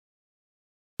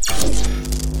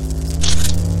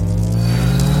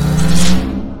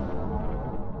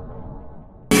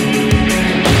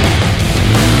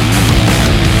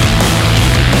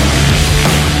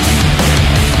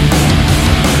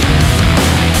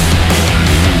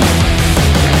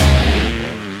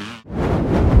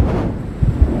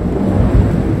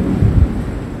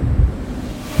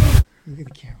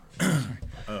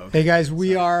Hey guys,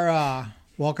 we are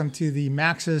welcome to the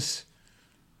Maxis.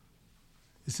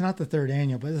 It's not the third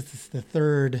annual, but it's the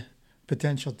third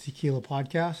potential tequila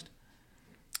podcast.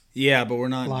 Yeah, but we're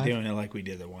not Live. doing it like we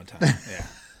did the one time. Yeah,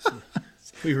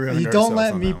 we ruined You don't ourselves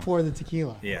let on me that one. pour the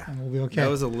tequila. Yeah, and we'll be okay. That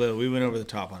was a little. We went over the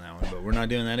top on that one, but we're not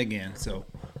doing that again. So,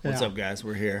 what's Yeah. up, guys?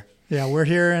 We're here. Yeah, we're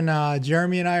here, and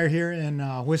Jeremy and I are here in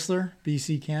Whistler,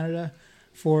 BC, Canada,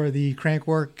 for the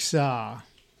Crankworks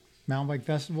mountain bike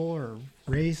festival or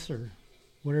race or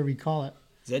whatever you call it.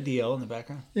 Is that DL in the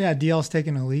background? Yeah, DL's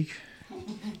taking a leak You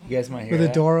guys might hear with that.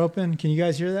 the door open. Can you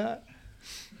guys hear that?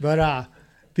 But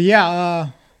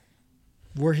yeah,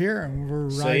 we're here and we're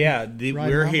riding. So yeah, riding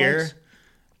we're mountain here.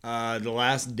 bikes. The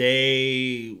last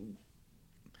day.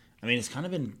 I mean, it's kind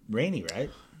of been rainy, right?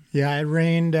 Yeah, it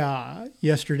rained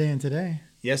yesterday and today.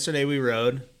 Yesterday we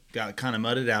rode, got kind of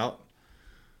mudded out.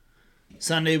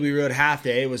 Sunday we rode half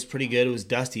day. It was pretty good. It was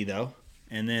dusty though.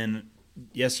 And then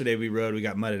yesterday we rode, we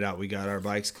got mudded out. We got our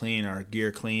bikes clean, our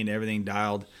gear clean, everything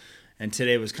dialed. And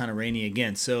today was kind of rainy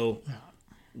again. So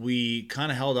we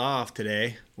kind of held off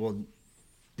today. Well,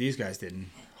 these guys didn't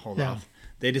hold off.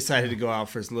 They decided to go out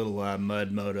for his little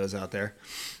mud motos out there.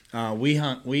 We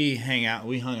hung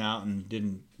out and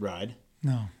didn't ride.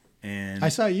 No. And I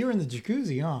saw you were in the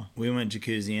jacuzzi, huh? we went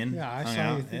jacuzziing. Yeah, I hung saw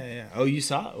out. you. Yeah. Oh, you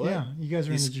saw it? What? Yeah, you guys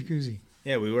were in the jacuzzi.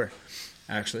 Yeah, we were,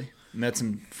 actually. Met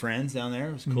some friends down there.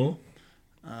 It was cool.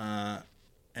 And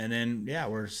then, yeah,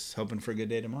 we're hoping for a good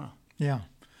day tomorrow. Yeah.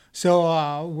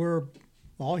 So we're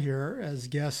all here as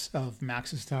guests of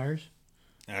Maxis Tires.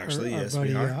 Actually, our yes, buddy,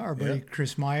 we are. Our buddy Yep.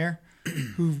 Chris Meyer,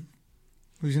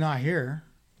 who's not here.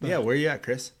 Yeah, where you at,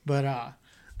 Chris? But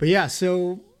yeah,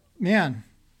 so, man,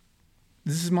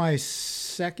 this is my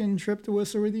second trip to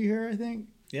Whistler with you here, I think.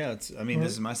 Yeah, this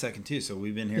is my second too, so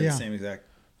we've been here Yeah. the same exact.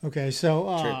 Okay,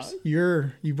 so Trips.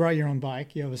 you brought your own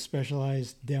bike. You have a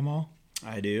specialized demo,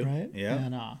 I do. right? Yeah.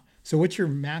 And so what's your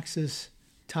Maxis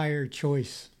tire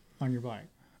choice on your bike?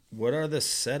 What are the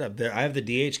setup there? I have the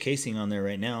DH casing on there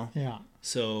right now. Yeah.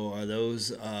 So are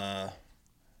those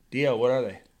DL, what are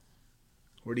they?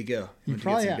 Where'd he go? You Went to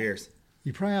probably get some have- beers.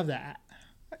 You probably have the,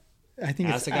 I think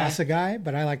it's Assegai? Assegai,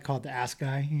 but I like to call it the Ass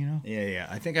Guy, you know? Yeah.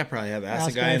 I think I probably have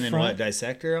Assegai Assegai and then front. what?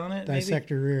 Dissector on it?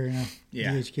 Dissector rear,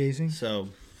 Yeah. DH casing. So,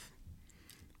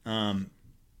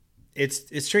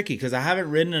 it's tricky because I haven't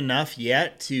ridden enough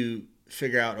yet to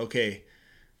figure out, okay,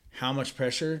 how much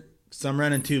pressure. So I'm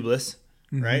running tubeless,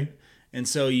 right? And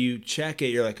so you check it.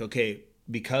 You're like, okay,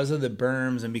 because of the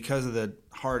berms and because of the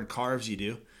hard carves you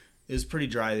do, it was pretty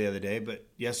dry the other day, but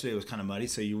yesterday was kind of muddy,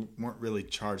 so you weren't really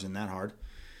charging that hard.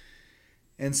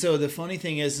 And so the funny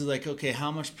thing is like, okay,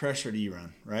 how much pressure do you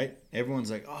run, right? Everyone's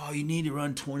like, oh, you need to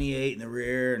run 28 in the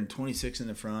rear and 26 in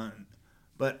the front.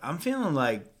 But I'm feeling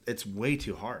like it's way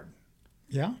too hard.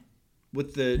 Yeah.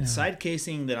 With the side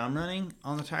casing that I'm running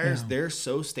on the tires, Yeah. they're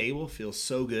so stable, feels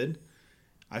so good.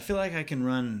 I feel like I can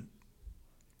run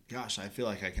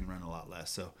a lot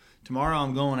less. So tomorrow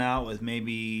I'm going out with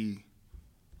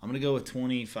I'm going to go with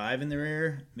 25 in the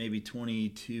rear, maybe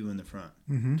 22 in the front,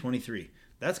 23.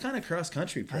 That's kind of cross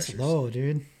country pressure. That's low,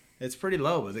 dude. It's pretty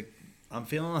low, but I'm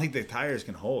feeling like the tires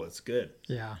can hold. It's good.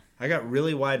 Yeah. I got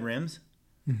really wide rims.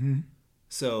 Mm-hmm.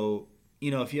 So,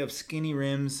 if you have skinny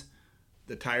rims,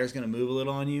 the tire's going to move a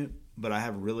little on you, but I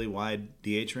have really wide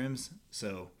DH rims,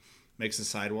 so makes the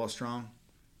sidewall strong.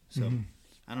 So,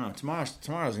 I don't know. Tomorrow's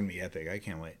going to be epic. I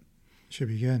can't wait. Should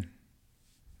be good.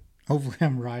 Hopefully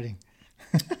I'm riding.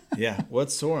 Yeah.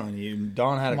 What's sore on you?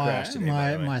 Dawn had a crash today,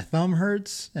 by the way. My thumb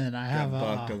hurts, and I have Got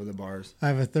bucked over the bars. I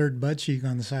have a third butt cheek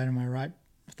on the side of my right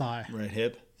thigh. Right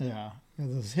hip? Yeah.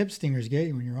 Those hip stingers get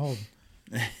you when you're old.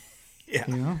 Yeah.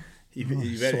 You know? You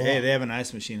better, hey, they have an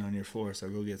ice machine on your floor, so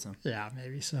go get some. Yeah,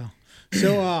 maybe so.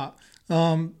 So,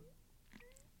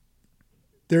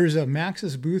 there's a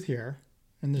Maxis booth here,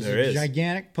 and there's a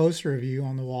gigantic poster of you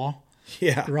on the wall.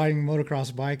 Yeah. Riding a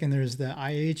motocross bike, and there's the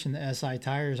IH and the SI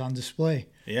tires on display.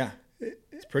 Yeah.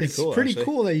 It's pretty cool. It's pretty actually.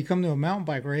 cool that you come to a mountain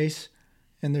bike race,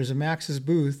 and there's a Maxis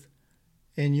booth,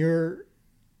 and you're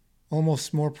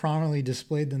almost more prominently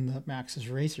displayed than the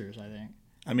Maxis racers, I think.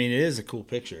 I mean, it is a cool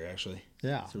picture, actually.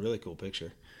 Yeah. It's a really cool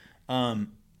picture. Crankworks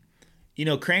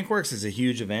is a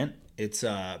huge event. It's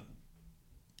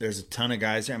there's a ton of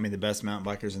guys there. I mean, the best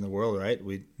mountain bikers in the world, right?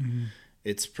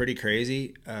 It's pretty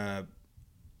crazy.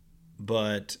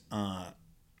 But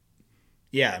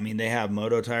yeah, I mean, they have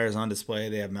moto tires on display.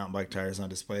 They have mountain bike tires on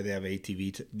display. They have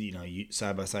ATV,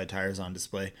 side-by-side tires on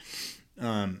display.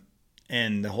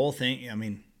 And the whole thing, I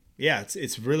mean, yeah,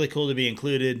 it's really cool to be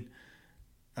included.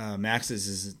 Maxis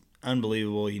is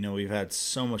unbelievable. We've had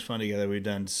so much fun together. We've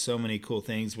done so many cool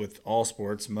things with all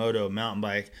sports, moto, mountain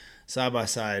bike, side by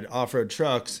side, off road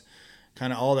trucks,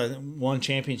 kind of all that. One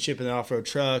championship in the off road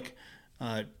truck.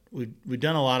 We've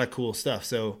done a lot of cool stuff.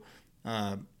 So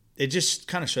it just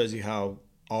kind of shows you how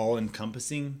all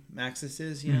encompassing Maxxis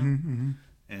is, you know. Mm-hmm.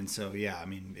 And so yeah, I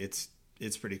mean it's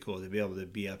pretty cool to be able to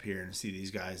be up here and see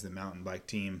these guys, the mountain bike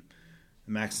team,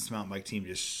 the Maxxis mountain bike team,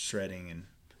 just shredding, and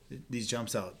these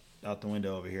jumps out the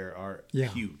window over here are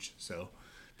huge. So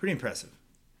pretty impressive.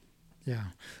 Yeah.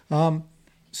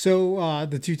 So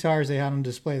the two tires they had on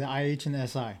display, the IH and the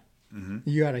SI. Mm-hmm.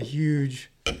 You had a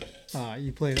huge.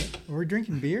 You played. We're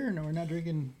drinking beer. No, we're not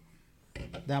drinking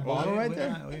that bottle there.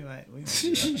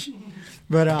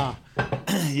 But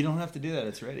you don't have to do that.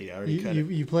 It's ready. I already cut it.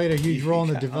 You played a huge role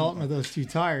in the development of those two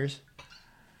tires.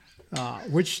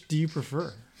 Which do you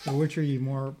prefer? Or which are you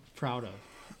more proud of?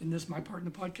 Isn't this my part in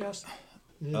the podcast?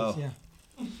 It is, yeah.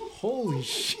 Holy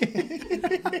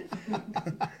shit.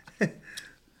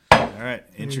 All right.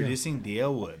 Introducing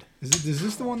DL Wood. Is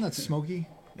this the one that's smoky?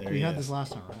 We had this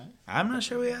last time, right? I'm not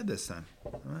sure we had this time.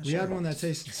 We had one that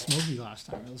tasted smoky last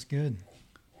time. It was good.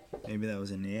 Maybe that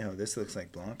was Añejo. This looks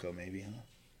like Blanco, maybe, huh?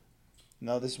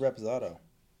 No, this is Reposado,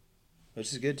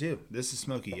 which is good too. This is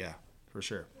smoky, yeah, for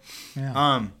sure.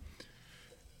 Yeah.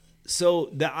 So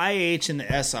the IH and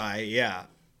the SI, yeah.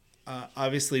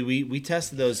 Obviously, we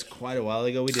tested those quite a while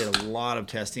ago. We did a lot of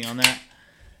testing on that,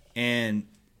 and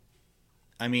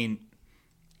I mean,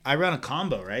 I run a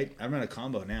combo, right? I run a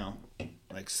combo now.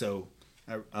 Like, so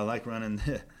I like running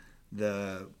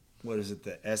the what is it,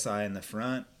 the SI in the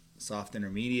front, soft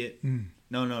intermediate.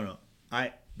 No.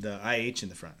 The IH in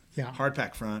the front. Yeah. Hard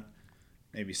pack front,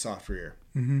 maybe soft rear.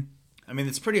 Mm-hmm. I mean,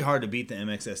 it's pretty hard to beat the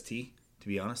MXST, to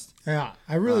be honest. Yeah,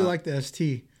 I really like the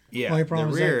ST. Yeah, only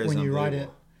problem the rear is like is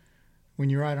when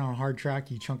you ride on a hard track,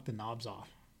 you chunk the knobs off.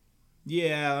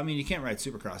 Yeah, I mean, you can't ride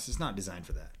Supercross. It's not designed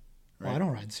for that. Right? Well, I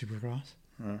don't ride Supercross.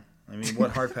 I mean,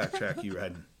 what hard pack track you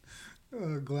riding?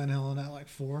 Glen Helen at like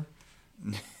 4.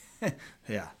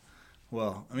 Yeah.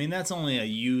 Well, I mean, that's only a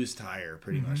used tire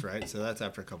pretty much, right? So that's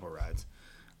after a couple of rides.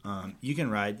 You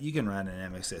can ride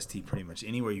an MXST pretty much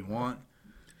anywhere you want.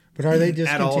 But are they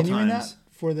just at all continuing that times.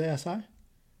 for the SI?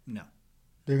 No.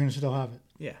 They're going to still have it.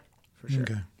 Yeah, for sure.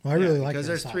 Okay. Well, I really like because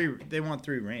the there's SI. they want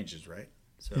 3 ranges, right?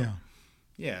 So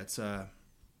yeah, it's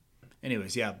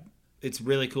anyways, yeah, it's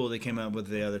really cool they came up with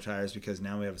the other tires because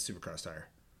now we have a Supercross tire.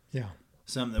 Yeah.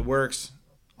 Something that works,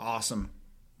 awesome,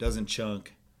 doesn't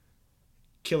chunk,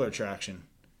 killer traction,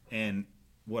 and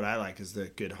what I like is the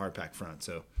good hard pack front.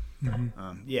 So,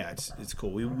 yeah, it's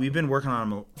cool. We've been working on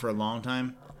them for a long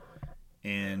time,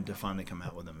 and to finally come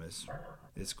out with them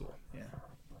is cool. Yeah.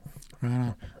 Right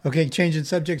on. Okay, changing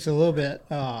subjects a little bit.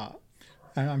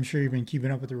 I'm sure you've been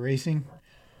keeping up with the racing.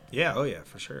 Yeah. Oh yeah,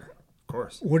 for sure. Of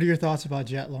course. What are your thoughts about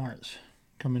Jet Lawrence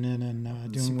coming in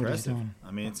and doing what he's doing?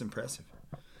 I mean, it's impressive.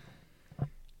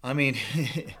 I mean,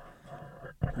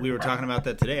 we were talking about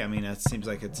that today. I mean, that seems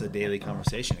like it's a daily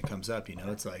conversation. It comes up, you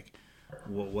know. It's like,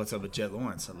 what's up with Jet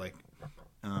Lawrence? Like,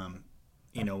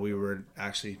 you know, we were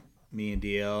actually, me and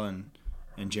DL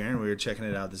and Jaron, we were checking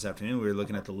it out this afternoon. We were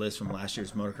looking at the list from last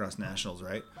year's Motocross Nationals,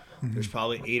 right? Mm-hmm. There's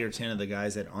probably 8 or 10 of the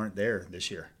guys that aren't there this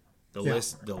year. The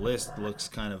list looks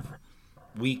kind of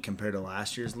weak compared to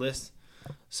last year's list.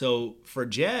 So for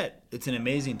Jet, it's an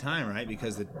amazing time, right?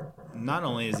 Because not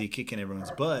only is he kicking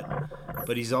everyone's butt,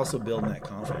 but he's also building that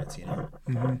confidence, you know?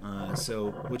 Mm-hmm.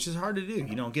 So, which is hard to do.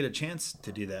 You don't get a chance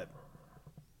to do that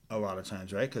a lot of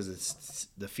times, right? Because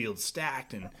the field's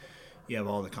stacked and you have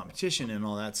all the competition and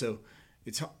all that. So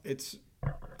it's.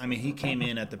 I mean, he came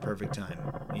in at the perfect time.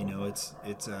 You know, it's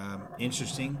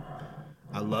interesting.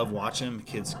 I love watching him. The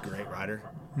kid's a great rider,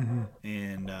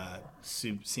 and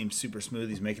seems super smooth.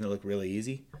 He's making it look really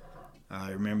easy.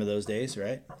 I remember those days,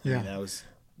 right? Yeah. I mean,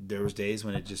 there was days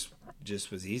when it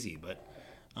just was easy, but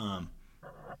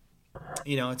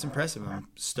you know, it's impressive. I'm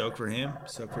stoked for him.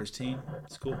 Stoked for his team.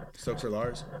 It's cool. Stoked for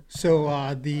Lars.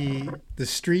 So the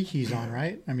streak he's on,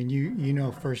 right? I mean, you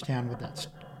know firsthand what that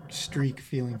streak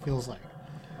feeling feels like.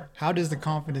 How does the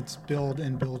confidence build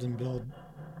and build and build?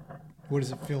 What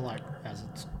does it feel like as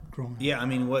it's growing? Yeah, I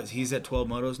mean, he's at 12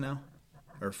 motos now?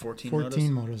 Or 14 motos?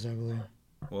 14 motos, I believe.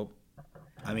 Well,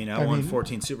 I mean, I won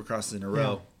 14 Supercrosses in a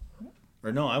row. Yeah.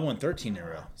 Or no, I won 13 in a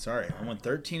row. Sorry. I won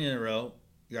 13 in a row,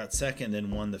 got second,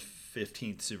 then won the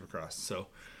 15th Supercross. So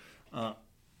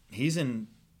he's in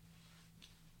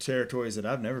territories that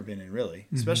I've never been in, really,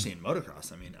 especially in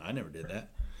motocross. I mean, I never did that.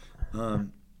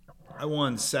 I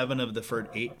won 7 of the first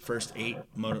 8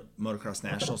 motocross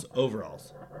nationals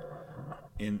overalls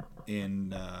in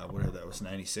whatever that was,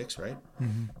 96, right?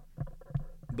 Mm-hmm.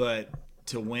 But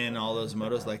to win all those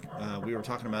motos, like we were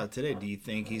talking about it today. Do you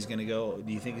think he's going to go?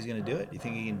 Do you think he's going to do it? Do you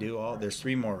think he can do all? There's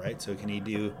 3 more, right? So can he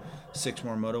do 6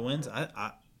 more moto wins?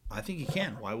 I think he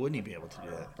can. Why wouldn't he be able to do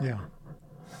that? Yeah.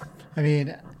 I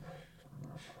mean,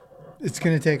 it's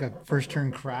going to take a first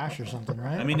turn crash or something,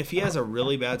 right? I mean, if he has a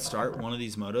really bad start, one of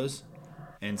these motos,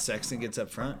 and Sexton gets up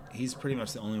front, he's pretty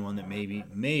much the only one that maybe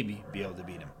be able to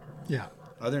beat him. Yeah.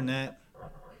 Other than that,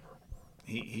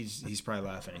 he's probably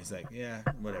laughing. He's like, yeah,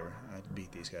 whatever. I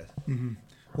beat these guys. Mm-hmm.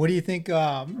 What do you think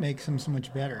makes him so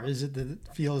much better? Is it that it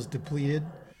feels depleted?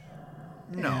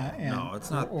 No,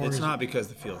 it's not. It's not because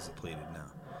the field's depleted. No,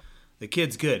 the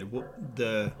kid's good.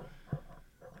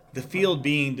 The field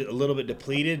being a little bit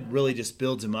depleted really just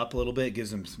builds him up a little bit,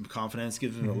 gives him some confidence,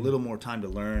 gives him a little more time to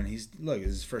learn. It's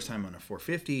his first time on a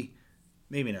 450.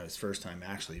 Maybe not his first time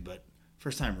actually, but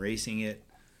first time racing it.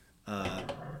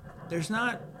 There's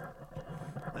not.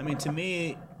 I mean, to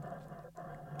me,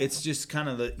 it's just kind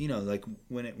of the like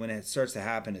when it starts to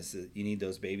happen, is that you need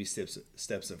those baby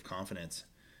steps of confidence,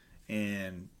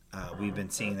 and we've been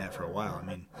seeing that for a while. I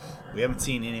mean, we haven't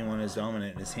seen anyone as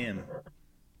dominant as him.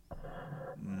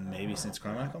 Maybe since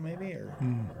Carmichael, or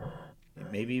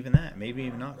maybe even that. Maybe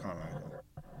even not Carmichael.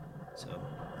 So,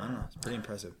 I don't know. It's pretty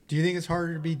impressive. Do you think it's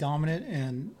harder to be dominant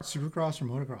in Supercross or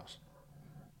motocross?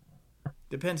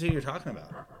 Depends who you're talking about.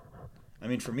 I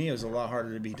mean, for me, it was a lot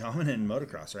harder to be dominant in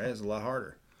motocross, right? It was a lot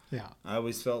harder. Yeah. I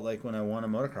always felt like when I won a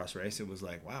motocross race, it was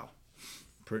like, wow,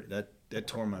 that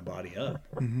tore my body up,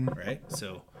 right?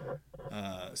 So,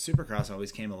 Supercross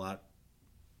always came a lot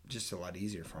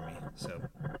easier for me. So,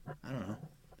 I don't know.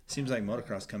 Seems like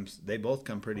motocross they both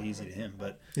come pretty easy to him.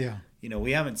 But, yeah,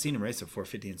 we haven't seen him race a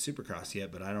 450 in Supercross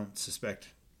yet, but I don't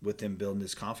suspect with him building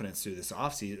his confidence through this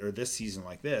offseason or this season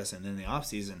like this and then the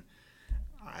offseason,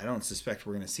 I don't suspect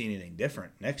we're going to see anything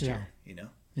different next year,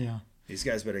 Yeah. These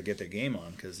guys better get their game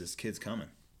on because this kid's coming.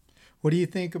 What do you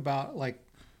think about,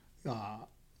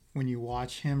 when you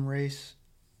watch him race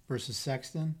versus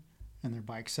Sexton and their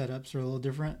bike setups are a little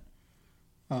different?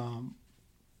 Why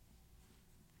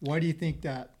do you think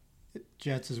that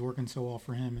Jets is working so well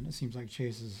for him and it seems like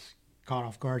Chase is caught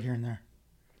off guard here and there?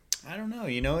 I don't know.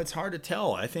 It's hard to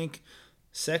tell. I think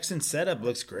Sexton's setup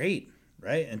looks great,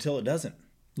 right? Until it doesn't.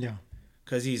 Yeah.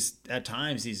 Because at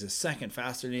times he's a second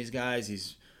faster than these guys.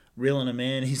 He's reeling them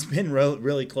in. He's been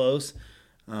really close.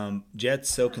 Jet's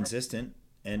so consistent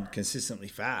and consistently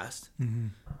fast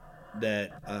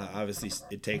that obviously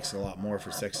it takes a lot more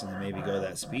for Sexton to maybe go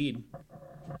that speed.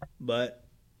 But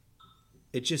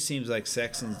it just seems like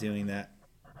Sexton's doing that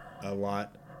a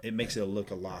lot. It makes it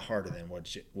look a lot harder than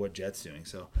what Jet's doing.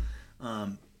 So,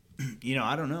 I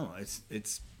don't know.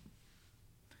 It's.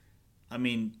 I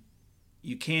mean,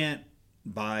 you can't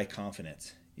buy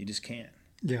confidence. You just can't.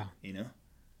 Yeah.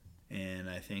 And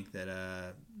I think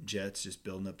that Jet's just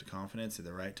building up the confidence at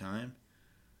the right time.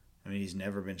 I mean, he's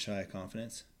never been shy of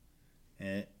confidence.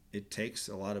 And it takes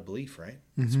a lot of belief, right?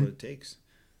 That's what it takes.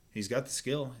 He's got the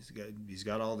skill. He's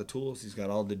got all the tools. He's got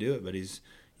all to do it, but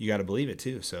you got to believe it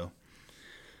too. So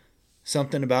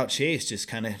something about Chase just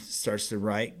kind of starts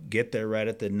to get there right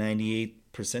at the 98th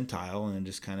percentile, and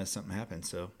just kind of something happens.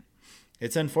 So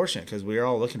it's unfortunate because we're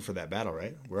all looking for that battle,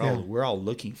 right? We're all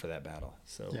looking for that battle.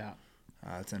 So yeah,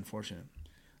 it's unfortunate.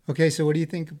 Okay, so what do you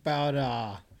think about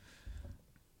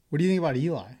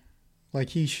Eli? Like,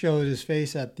 he showed his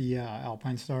face at the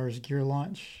Alpine Stars gear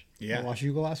launch at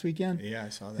Washougal last weekend. Yeah, I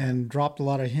saw that. And dropped a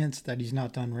lot of hints that he's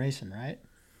not done racing, right?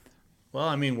 Well,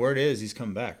 I mean, word is he's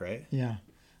coming back, right? Yeah.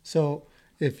 So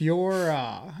if you're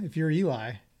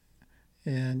Eli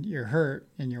and you're hurt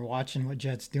and you're watching what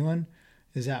Jet's doing,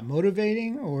 is that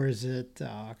motivating, or is it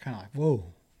kind of like, whoa?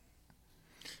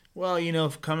 Well,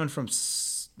 coming from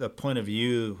the point of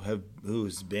view of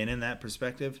who's been in that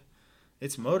perspective,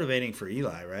 it's motivating for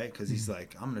Eli, right? Because he's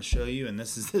like, I'm going to show you, and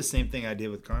this is the same thing I did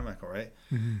with Carmichael, right?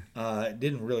 It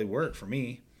didn't really work for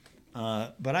me,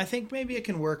 but I think maybe it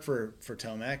can work for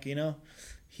Tomac.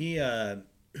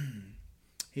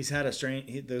 He's had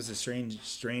there's a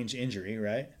strange injury,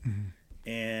 right?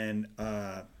 And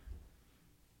a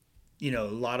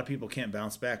lot of people can't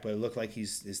bounce back, but it looked like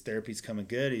his therapy's coming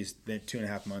good. He's been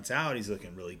 2.5 months out. He's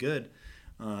looking really good.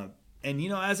 And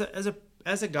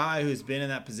as a guy who's been in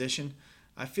that position,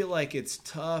 I feel like it's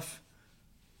tough.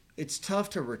 It's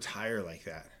tough to retire like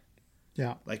that.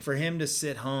 Yeah. Like, for him to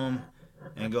sit home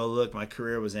and go, look, my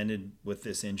career was ended with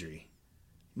this injury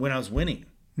when I was winning.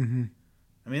 I mean,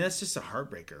 that's just a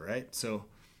heartbreaker, right? So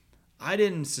I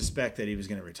didn't suspect that he was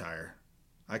going to retire.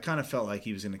 I kind of felt like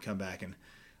he was going to come back. And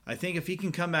I think if he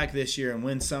can come back this year and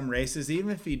win some races,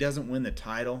 even if he doesn't win the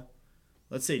title,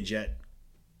 let's say Jet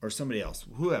or somebody else,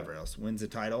 whoever else wins the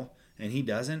title, and he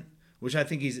doesn't, which I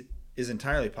think is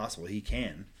entirely possible. He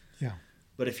can. Yeah.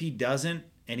 But if he doesn't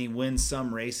and he wins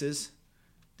some races,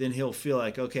 then he'll feel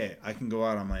like, okay, I can go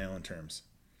out on my own terms.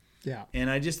 Yeah. And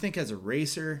I just think as a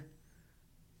racer,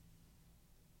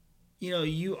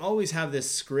 you always have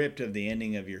this script of the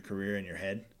ending of your career in your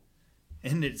head.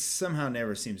 And it somehow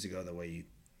never seems to go the way you,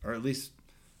 or at least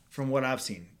from what I've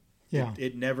seen. Yeah.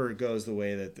 It never goes the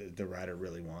way that the rider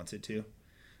really wants it to.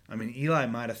 I mean, Eli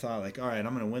might have thought like, all right,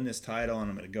 I'm going to win this title and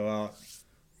I'm going to go out,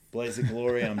 blaze the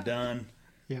glory, I'm done.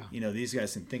 Yeah. These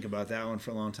guys can think about that one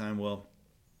for a long time. Well,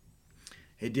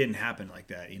 it didn't happen like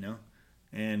that,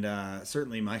 And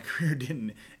certainly my career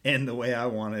didn't end the way I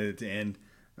wanted it to end.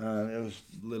 It was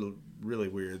really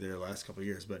weird there the last couple of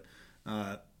years. But,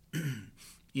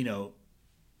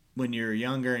 when you're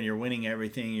younger and you're winning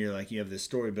everything, you're like, you have this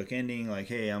storybook ending, like,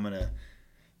 hey, I'm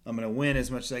gonna win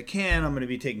as much as I can. I'm gonna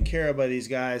be taken care of by these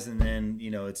guys, and then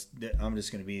I'm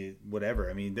just gonna be whatever.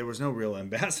 I mean, there was no real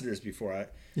ambassadors before I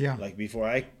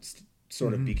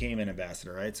sort of became an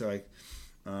ambassador, right? So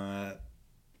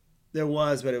there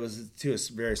was, but it was to a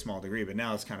very small degree. But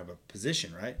now it's kind of a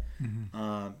position, right?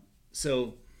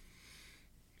 So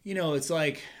it's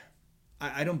like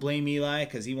I don't blame Eli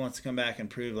because he wants to come back and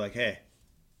prove like, hey.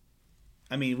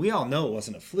 I mean, we all know it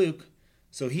wasn't a fluke.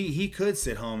 So he could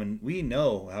sit home, and we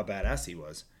know how badass he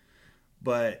was.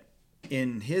 But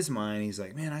in his mind, he's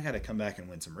like, man, I got to come back and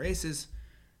win some races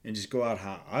and just go out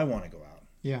how I want to go out.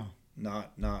 Yeah.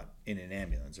 Not in an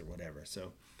ambulance or whatever.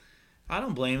 So I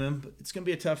don't blame him. But it's going to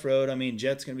be a tough road. I mean,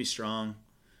 Jet's going to be strong.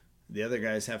 The other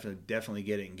guys have to definitely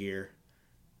get it in gear.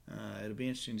 It'll be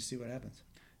interesting to see what happens.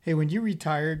 Hey, when you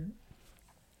retired,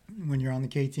 when you're on the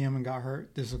KTM and got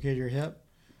hurt, dislocated your hip,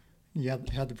 you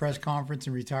had the press conference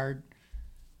and retired.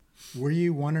 Were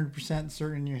you 100%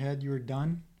 certain in your head you were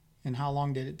done? And how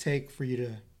long did it take for you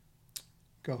to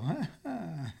go,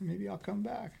 maybe I'll come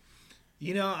back?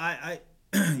 I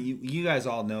you guys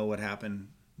all know what happened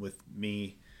with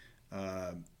me.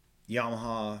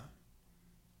 Yamaha,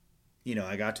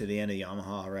 I got to the end of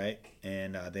Yamaha, right?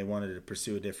 And they wanted to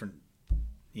pursue a different,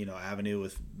 avenue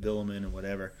with Billaman and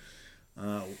whatever.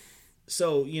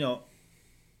 So,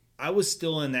 I was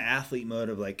still in the athlete mode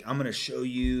of like, I'm going to show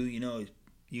you,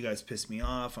 you guys pissed me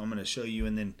off. I'm going to show you.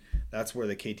 And then that's where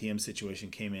the KTM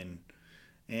situation came in.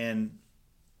 And,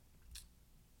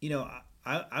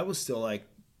 I was still like,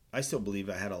 I still believe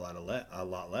I had a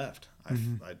lot left.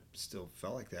 I still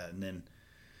felt like that. And then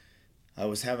I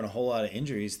was having a whole lot of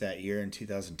injuries that year in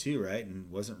 2002, right?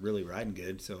 And wasn't really riding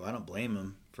good. So I don't blame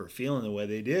them for feeling the way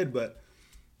they did. But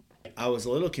I was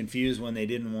a little confused when they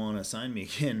didn't want to sign me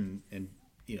again. And,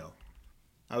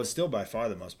 I was still by far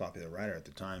the most popular rider at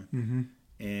the time. Mm-hmm.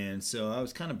 And so I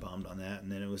was kind of bummed on that. And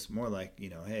then it was more like,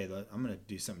 hey, I'm going to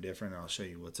do something different and I'll show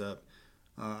you what's up.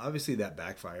 Obviously that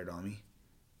backfired on me.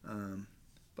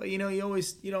 But you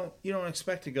don't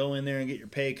expect to go in there and get your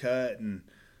pay cut. And,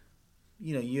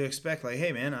 you expect like,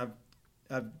 hey man,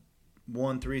 I've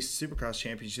won 3 Supercross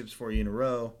championships for you in a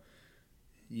row.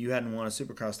 You hadn't won a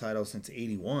Supercross title since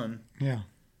 81. Yeah.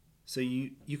 So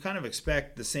you kind of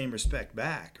expect the same respect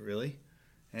back, really.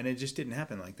 And it just didn't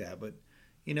happen like that. But,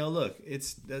 look,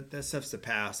 it's that stuff's the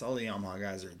past. All the Yamaha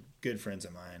guys are good friends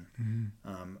of mine.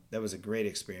 Mm-hmm. That was a great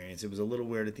experience. It was a little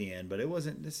weird at the end, but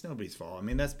it's nobody's fault. I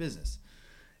mean, that's business.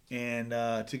 And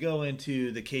to go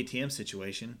into the KTM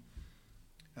situation,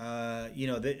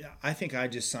 I think I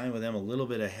just signed with them a little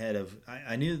bit ahead of –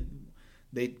 I knew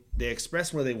they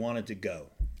expressed where they wanted to go.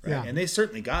 Right? Yeah. And they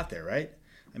certainly got there, right?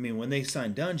 I mean, when they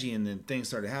signed Dungey and then things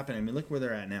started happening, I mean, look where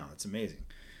they're at now. It's amazing.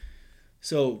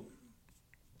 So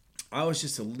I was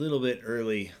just a little bit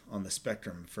early on the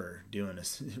spectrum for doing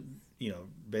this,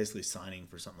 basically signing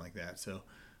for something like that. So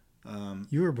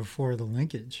you were before the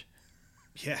linkage.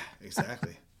 Yeah,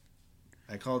 exactly.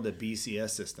 I called it the BCS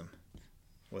system,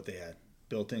 what they had,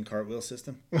 built-in cartwheel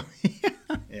system.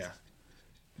 Yeah.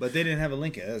 But they didn't have a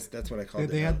link. That's what I called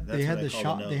it. They had the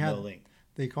shock. No link.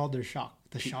 They called their shock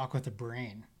the shock with the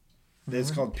brain. Remember?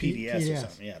 It's called PDS or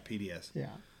something. Yeah, PDS. Yeah,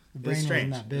 the It brain was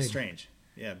strange. wasn't that big. It was strange.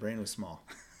 Yeah, brain was small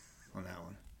on that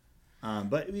one.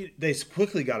 But they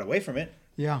quickly got away from it.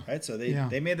 Yeah. Right. So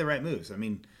they made the right moves. I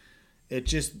mean,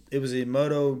 it was a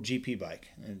Moto GP bike,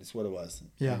 and it's what it was.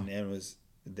 Yeah. And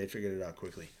they figured it out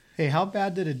quickly. Hey, how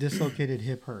bad did a dislocated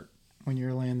hip hurt when you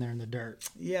were laying there in the dirt?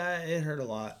 Yeah, it hurt a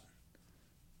lot.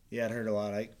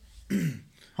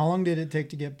 How long did it take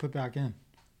to get put back in?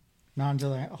 Not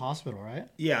until the hospital, right?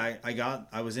 Yeah,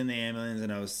 I was in the ambulance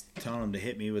and I was telling them to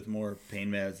hit me with more pain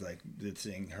meds. Like, this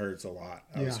thing hurts a lot.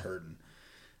 I was hurting.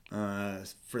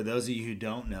 For those of you who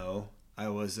don't know, I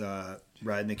was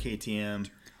riding the KTM,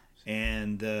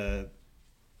 and the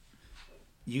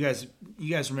you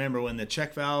guys remember when the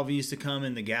check valve used to come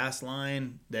in the gas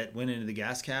line that went into the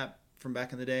gas cap from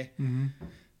back in the day? Mm-hmm.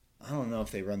 I don't know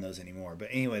if they run those anymore, but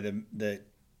anyway,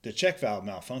 the check valve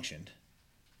malfunctioned,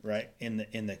 right, in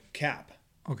the cap.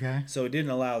 Okay. So it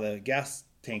didn't allow the gas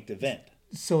tank to vent.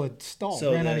 So it stalled.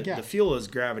 So ran out of the gas. fuel is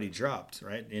gravity dropped,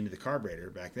 right, into the carburetor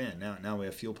back then. Now we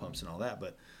have fuel pumps and all that,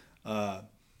 but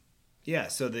yeah,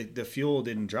 so the fuel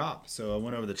didn't drop. So I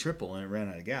went over the triple and it ran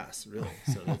out of gas, really.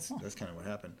 So that's kind of what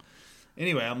happened.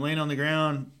 Anyway, I'm laying on the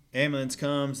ground. Ambulance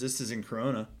comes. This is in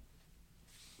Corona.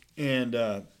 And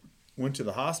went to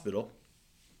the hospital.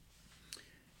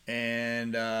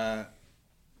 And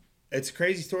it's a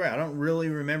crazy story. I don't really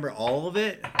remember all of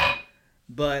it.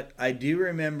 But I do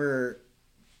remember,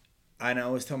 and I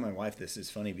always tell my wife this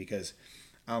is funny because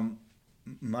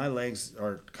my legs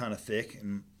are kind of thick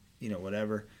and,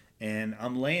 whatever. And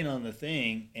I'm laying on the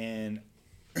thing, and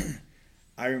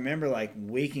I remember, like,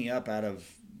 waking up out of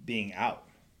being out.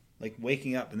 Like,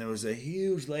 waking up, and there was a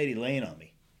huge lady laying on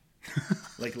me.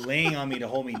 Like, laying on me to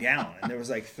hold me down. And there was,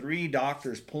 like, 3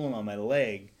 doctors pulling on my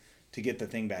leg to get the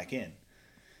thing back in.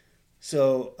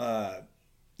 So,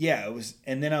 yeah, it was,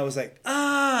 and then I was like,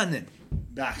 and then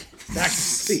back to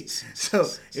sleep. So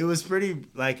it was pretty,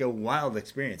 like, a wild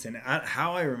experience. And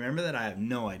how I remember that, I have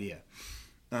no idea.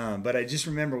 But I just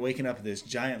remember waking up with this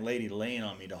giant lady laying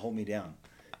on me to hold me down.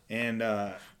 And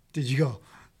did you go?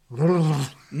 No.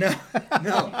 No.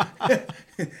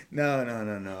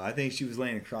 I think she was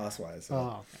laying crosswise.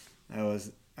 So I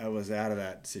was out of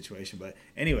that situation. But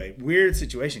anyway, weird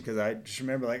situation because I just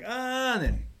remember like, and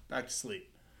then back to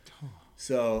sleep.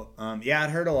 So, yeah, it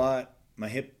hurt a lot. My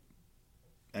hip,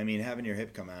 having your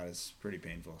hip come out is pretty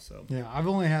painful. So Yeah, I've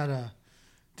only had a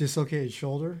dislocated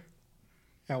shoulder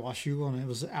at Washougal, and it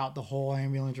was out the whole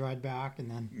ambulance ride back,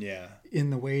 and then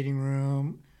in the waiting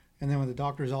room, and then when the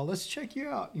doctor's all, let's check you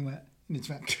out, you went, and it's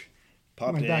went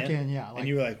back in, yeah. Like, and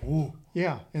you were like, whoa.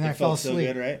 Yeah, and it I fell so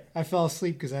asleep. Good, right? I fell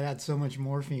asleep because I'd had so much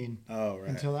morphine. Oh, right.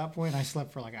 Until that point, I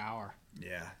slept for like an hour.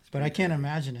 Yeah. But I can't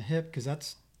imagine a hip because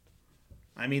that's...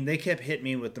 they kept hitting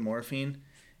me with the morphine,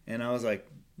 and I was like,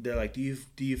 they're like, do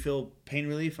you feel pain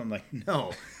relief? I'm like,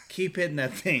 no, keep hitting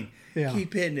that thing. Yeah.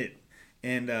 Keep hitting it.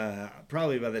 And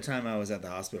probably by the time I was at the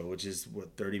hospital, which is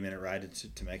 30-minute ride to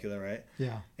Temecula, right?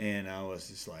 Yeah. And I was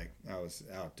just like, I was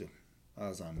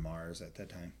on Mars at that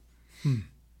time,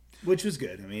 which was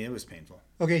good. It was painful.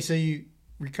 Okay, so you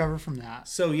recover from that.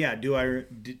 So yeah,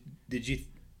 did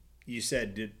you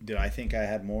said did I think I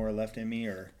had more left in me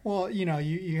or? Well,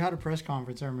 you had a press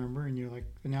conference, I remember, and you like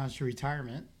announced your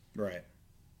retirement. Right.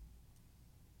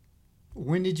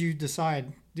 When did you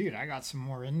decide, dude, I got some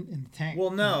more in the tank?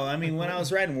 Well, no. When I was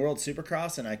riding World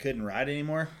Supercross and I couldn't ride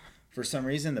anymore, for some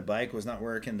reason the bike was not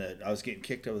working, I was getting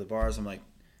kicked over the bars. I'm like,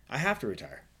 I have to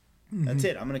retire. Mm-hmm. That's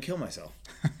it. I'm going to kill myself.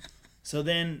 So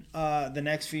then the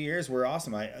next few years were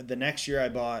awesome. The next year I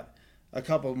bought a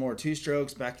couple more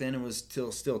 2-strokes. Back then it was still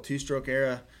 2-stroke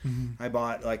era. Mm-hmm. I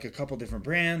bought like a couple different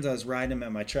brands. I was riding them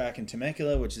at my track in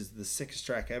Temecula, which is the sickest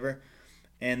track ever.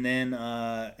 And then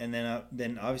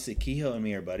obviously Kehoe and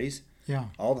me are buddies. Yeah.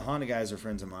 All the Honda guys are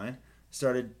friends of mine.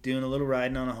 Started doing a little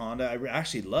riding on a Honda. I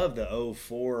actually love the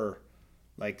 04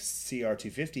 like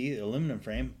CR250 aluminum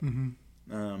frame.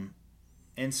 Mm-hmm.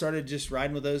 And started just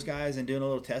riding with those guys and doing a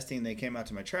little testing. They came out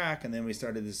to my track, and then we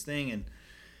started this thing,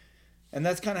 and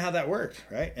that's kind of how that worked,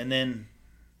 right? And then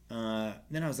I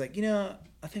was like, I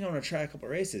think I'm gonna try a couple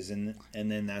races, and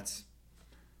then that's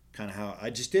kind of how I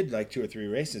just did like 2 or 3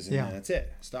 races, and then that's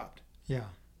it. Stopped. Yeah.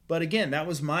 But again, that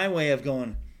was my way of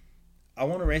going, I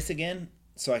want to race again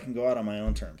so I can go out on my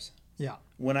own terms. Yeah.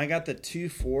 When I got the 2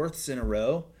 fourths in a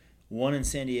row, one in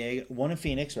San Diego, one in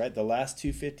Phoenix, right? The last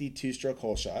 250 2-stroke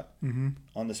hole shot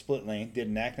on the split lane. Did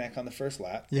knack on the first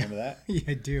lap. Yeah. Remember that? Yeah,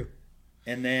 I do.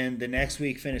 And then the next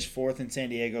week finished 4th in San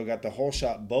Diego. Got the hole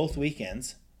shot both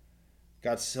weekends.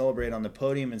 Got to celebrate on the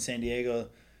podium in San Diego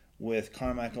with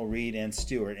Carmichael, Reed, and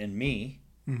Stewart, and me.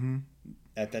 Mm-hmm.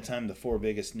 At that time, the 4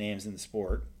 biggest names in the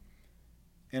sport.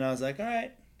 And I was like, all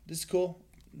right, this is cool.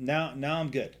 Now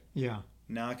I'm good. Yeah.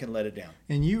 Now I can let it down.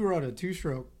 And you rode a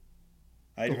 2-stroke.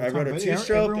 I rode a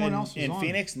 2-stroke in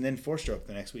Phoenix and then 4-stroke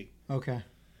the next week. Okay.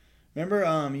 Remember,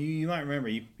 you might remember,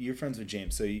 you're friends with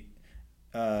James. So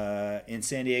in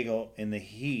San Diego, in the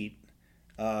heat,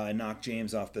 I knocked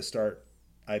James off the start.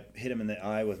 I hit him in the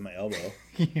eye with my elbow.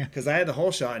 Yeah. Because I had the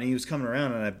hole shot and he was coming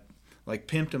around and I like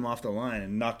pimped him off the line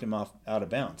and knocked him off out of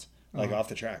bounds, like off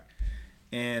the track.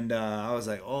 And I was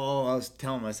like, I was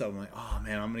telling myself, I'm like, oh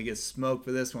man, I'm going to get smoked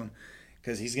for this one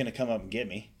because he's going to come up and get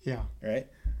me. Yeah. Right?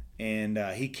 And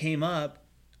he came up.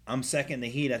 I'm second in the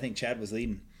heat. I think Chad was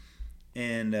leading.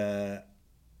 And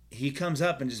he comes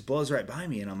up and just blows right by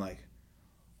me, and I'm like,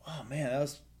 oh man,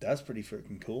 that's pretty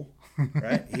freaking cool,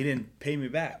 right? He didn't pay me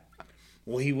back.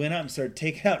 Well, he went up and started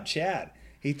taking out Chad.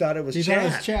 He thought it was Chad. Thought it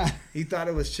was Chad. He thought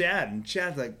it was Chad, and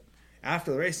Chad's like,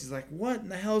 after the race, he's like, what in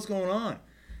the hell is going on?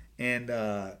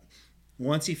 And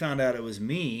once he found out it was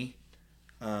me,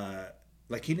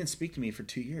 like he didn't speak to me for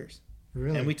 2 years.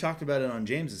 Really? And we talked about it on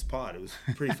James's pod. It was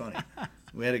pretty funny.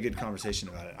 We had a good conversation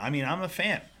about it. I mean, I'm a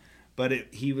fan, but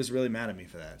he was really mad at me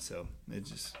for that. So it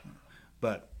just,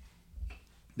 but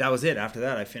that was it. After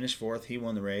that, I finished fourth. He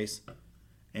won the race,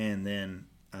 and then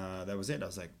that was it. I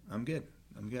was like, I'm good.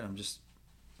 I'm good. I'm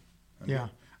yeah. good.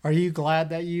 Are you glad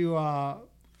that you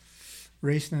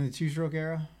raced in the two-stroke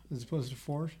era as opposed to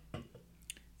fours?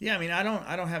 Yeah, I mean, I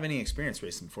don't have any experience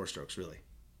racing four strokes really,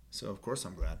 so of course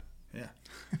I'm glad. Yeah,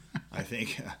 I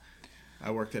think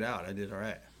I worked it out. I did all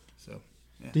right. So,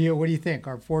 yeah. What do you think?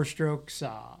 Are four strokes?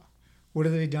 What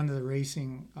have they done to the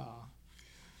racing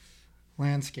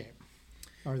landscape?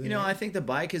 I think the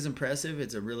bike is impressive.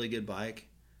 It's a really good bike.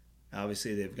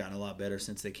 Obviously, they've gotten a lot better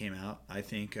since they came out. I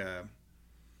think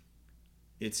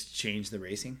it's changed the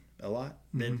racing a lot.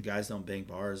 Mm-hmm. The guys don't bang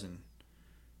bars, and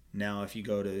now if you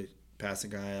go to pass a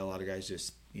guy, a lot of guys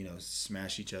just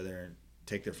smash each other and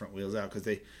take their front wheels out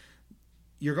because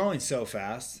you're going so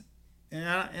fast, and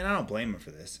I don't blame them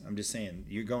for this. I'm just saying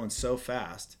you're going so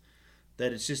fast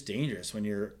that it's just dangerous when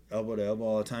you're elbow to elbow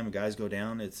all the time and guys go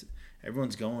down.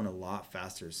 Everyone's going a lot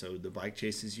faster, so the bike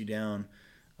chases you down.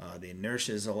 The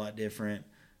inertia is a lot different.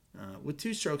 With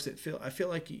two strokes, I feel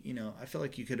like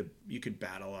you could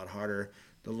battle a lot harder.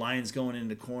 The lines going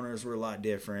into corners were a lot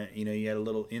different. You had a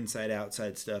little inside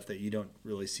outside stuff that you don't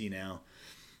really see now.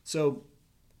 So,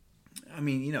 I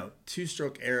mean, two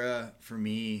stroke era for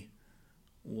me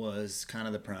was kind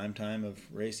of the prime time of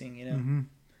racing. Mm-hmm.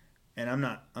 And I'm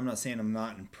not saying I'm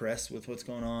not impressed with what's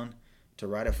going on. To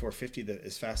ride a 450 that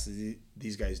as fast as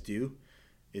these guys do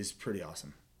is pretty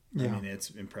awesome. Yeah. I mean,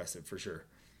 it's impressive for sure.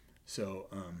 So,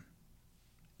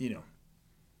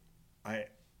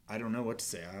 I don't know what to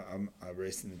say. I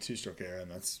raced in the two-stroke era,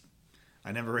 and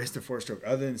I never raced a four-stroke.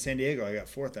 Other than San Diego, I got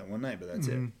fourth that one night, but that's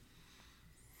it.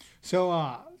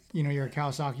 So, you're a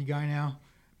Kawasaki guy now,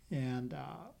 and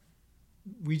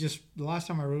the last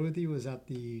time I rode with you was at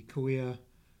the Kauai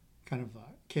kind of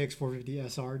KX450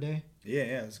 SR day. Yeah,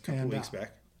 it was a couple weeks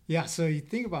back. Yeah, so you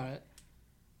think about it,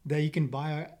 that you can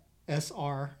buy a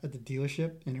SR at the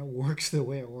dealership and it works the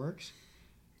way it works.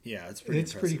 Yeah, it's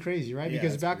pretty crazy, right? Yeah,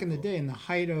 because back in the day, in the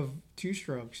height of two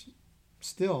strokes,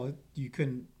 still you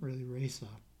couldn't really race a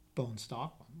bone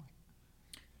stock one.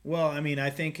 Well, I mean,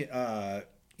 I think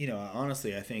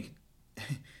honestly, I think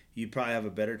you probably have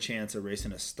a better chance of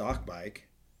racing a stock bike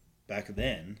back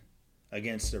then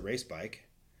against a race bike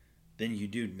than you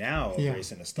do now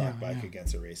racing a stock bike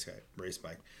against a race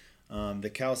bike. The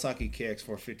Kawasaki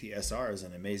KX450 SR is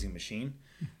an amazing machine.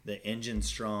 The engine's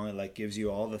strong. It gives you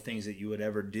all the things that you would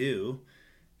ever do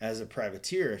as a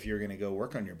privateer if you're going to go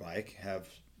work on your bike. Have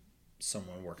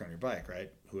someone work on your bike,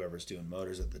 right? Whoever's doing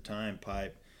motors at the time,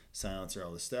 pipe, silencer,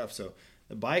 all this stuff. So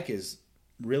the bike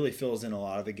really fills in a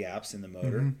lot of the gaps in the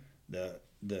motor. Mm-hmm.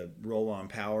 The roll-on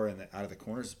power and out of the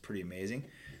corners is pretty amazing.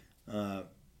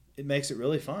 It makes it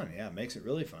really fun. Yeah, it makes it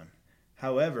really fun.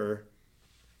 However,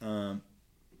 a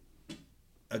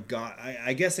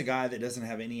guy that doesn't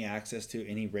have any access to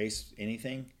any race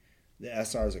anything, the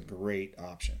SR is a great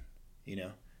option.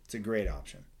 It's a great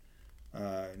option.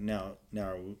 Now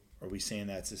are we saying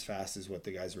that's as fast as what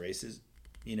the guys race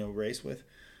with?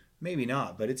 Maybe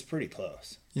not, but it's pretty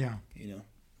close. Yeah. Did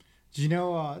you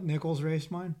know Nichols raced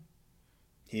mine?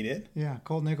 He did? Yeah,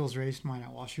 Colt Nichols raced mine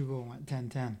at Washougal and went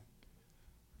 10-10.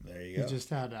 There you go. He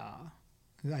just had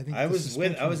I think I was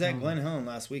at Glen Helen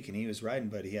last week and he was riding,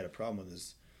 but he had a problem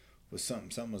with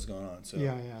something was going on. So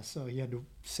yeah, so he had to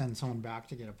send someone back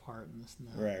to get a part and this and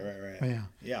that. Right. But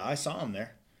Yeah, I saw him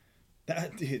there.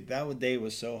 That day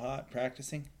was so hot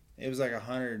practicing. It was like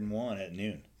 101 at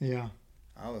noon. Yeah.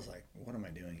 I was like, what am I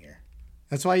doing here?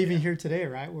 That's why even here today,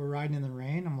 right? We're riding in the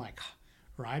rain. I'm like,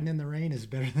 riding in the rain is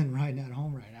better than riding at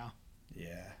home right now.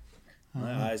 Yeah.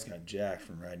 My eyes got jacked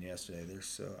from riding yesterday.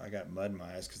 I got mud in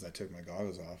my eyes because I took my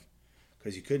goggles off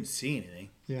because you couldn't see anything.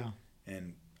 Yeah.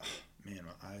 And man,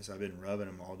 my eyes, I've been rubbing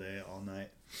them all day, all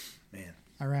night. Man.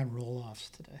 I ran roll-offs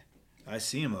today. I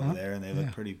see them over there and they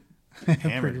look pretty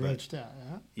hammered. Pretty much that,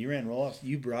 yeah. You ran roll-offs?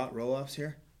 You brought roll-offs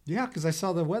here? Yeah, because I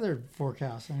saw the weather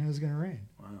forecast and it was going to rain.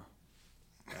 Wow.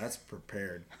 That's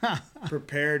prepared.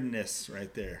 Preparedness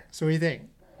right there. So what do you think?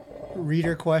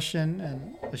 Reader question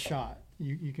and a shot.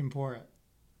 You can pour it.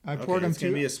 I poured them it's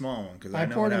going to be a small one because I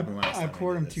know poured what happened last time. I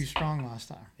poured them too strong last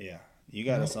time. Yeah. You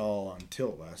got us all on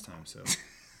tilt last time, so.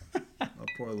 A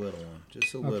poor little one.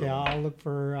 Just a little Okay, one. I'll look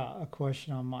for a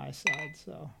question on my side.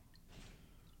 So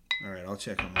All right, I'll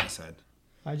check on my side.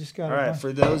 I just got. All right,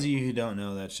 for those of you who don't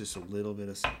know, that's just a little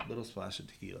splash of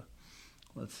tequila.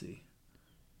 Let's see.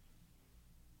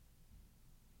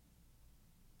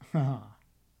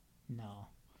 No.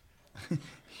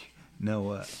 No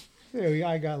what? Hey,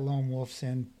 I got Lone Wolf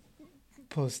send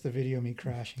post the video of me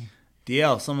crashing.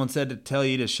 DL, someone said to tell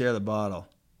you to share the bottle.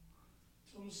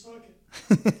 Someone stuck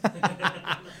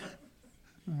it.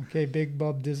 Okay, Big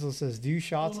Bub Dizzle says, do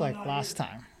shots like last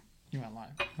time. You went live.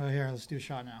 Oh, here, let's do a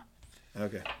shot now.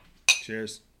 Okay.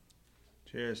 Cheers.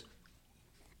 Cheers.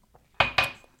 Oh,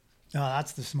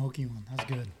 that's the smoky one. That's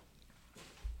good.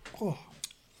 Oh,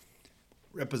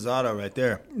 Reposado right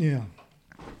there. yeah.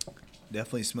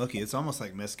 Definitely smoky. It's almost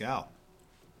like mezcal.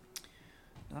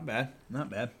 Not bad. Not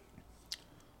bad.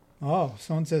 Oh,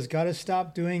 someone says, got to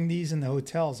stop doing these in the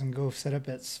hotels and go set up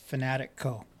at Fanatic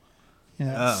Co. You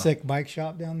know, that sick bike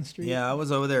shop down the street? Yeah, I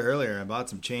was over there earlier. I bought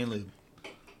some chain lube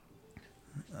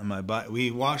on my bike.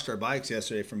 We washed our bikes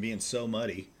yesterday from being so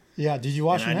muddy. Yeah, did you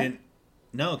wash And your neck?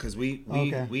 No, because we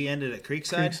ended at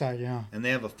Creekside. Creekside, yeah. And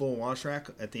they have a full wash rack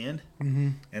at the end. Mm-hmm.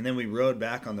 And then we rode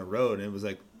back on the road, and it was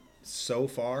like so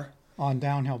far. On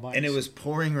downhill bikes. And it was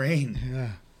pouring rain. Yeah.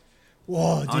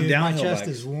 Whoa, On dude, my downhill chest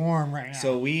bikes. is warm right now.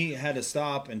 So we had to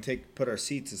stop and put our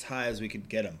seats as high as we could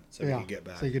get them so we could get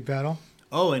back. So you could pedal?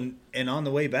 Oh, and on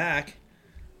the way back,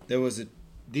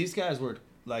 these guys were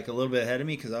like a little bit ahead of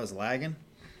me because I was lagging.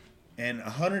 And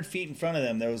 100 feet in front of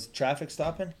them, there was traffic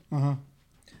stopping. Uh-huh.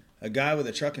 A guy with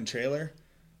a truck and trailer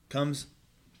comes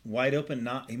wide open.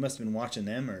 He must have been watching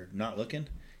them or not looking.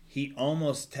 He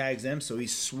almost tags them, so he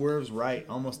swerves right.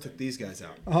 Almost took these guys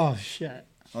out Oh, shit.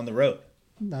 on the road.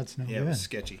 That's no Yeah, good. it was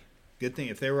sketchy. Good thing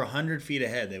if they were 100 feet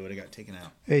ahead, they would have got taken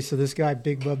out. Hey, so this guy,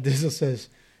 Big Bub Dizzle, says,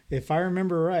 if I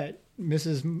remember right,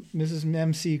 Mrs.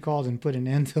 MC called and put an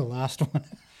end to the last one.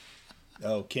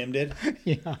 Oh, Kim did?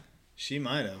 Yeah. She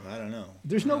might have. I don't know.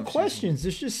 There's I don't no know if questions.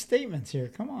 There's just statements here.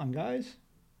 Come on, guys.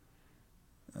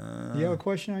 Do you have a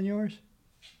question on yours?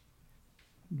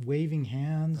 Waving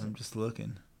hands. I'm just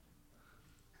looking.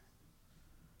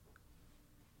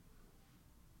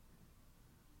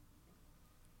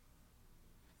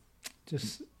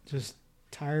 Just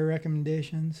tire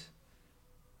recommendations.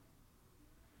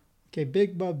 Okay,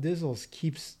 Big Bub Dizzles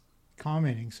keeps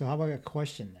commenting. So how about a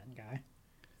question then, guy?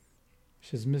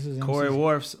 Says Mrs. Corey MC's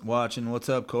Wharf's watching. What's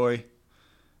up, Corey?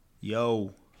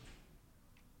 Yo.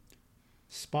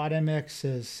 Spot MX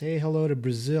says, say hello to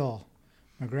Brazil.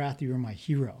 McGrath, you are my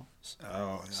hero.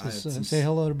 Oh, Say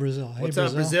hello to Brazil. Hey, what's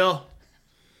up, Brazil?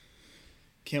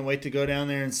 Can't wait to go down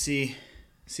there and see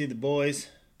the boys.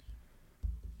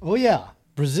 Oh yeah,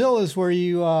 Brazil is where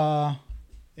you Yeah,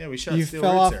 we shot you Steel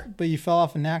fell Roots off, there. but you fell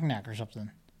off a knack or something.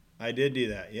 I did do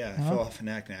that. Yeah, I fell off a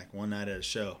knack one night at a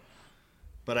show.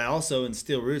 But I also in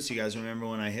Steel Roots, you guys remember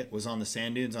when I was on the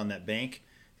sand dunes on that bank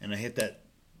and I hit that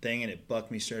thing and it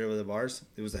bucked me straight over the bars.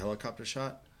 It was a helicopter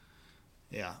shot.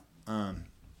 Yeah.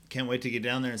 Can't wait to get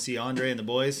down there and see Andre and the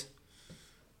boys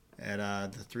at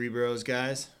the Three Bros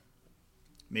guys.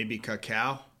 Maybe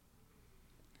Cacao.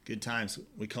 Good times.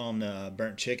 We call them the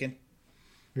burnt chicken.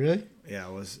 Really? Yeah,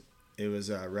 it was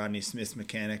Rodney Smith's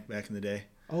mechanic back in the day.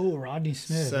 Oh, Rodney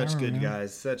Smith. Such I good remember.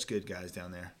 guys. Such good guys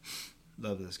down there.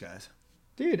 Love those guys.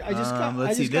 Dude, I just got.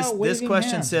 Let's I see. just got This waving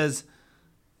question hands. says,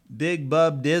 "Big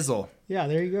Bub Dizzle." Yeah,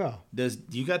 there you go.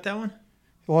 You got that one?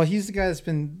 Well, he's the guy that's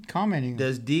been commenting.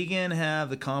 Does Deegan have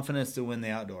the confidence to win the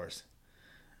outdoors?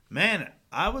 Man,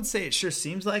 I would say it sure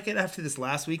seems like it after this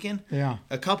last weekend. Yeah.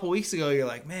 A couple weeks ago, you're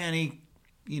like, man,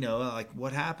 like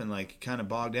what happened? Like kind of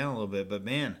bogged down a little bit. But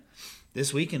man,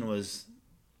 this weekend was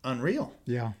unreal.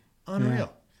 Yeah. Unreal. Yeah.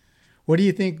 What do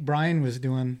you think Brian was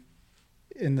doing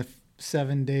in the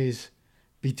 7 days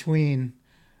between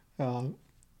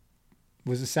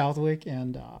was it Southwick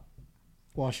and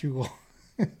Washougal?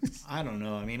 I don't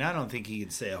know. I mean, I don't think he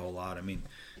could say a whole lot. I mean,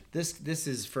 this is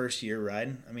his first year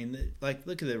riding. I mean, like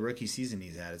look at the rookie season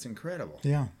he's had. It's incredible.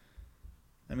 Yeah.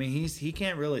 I mean, he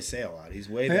can't really say a lot. He's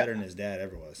way better than his dad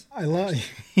ever was. I love.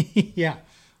 Yeah.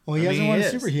 Well, he hasn't won a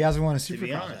super. He hasn't won a To be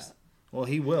supercross. honest, well,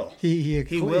 he will. He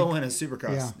will win a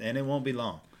supercross, Yeah. and it won't be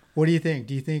long. What do you think?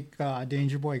 Do you think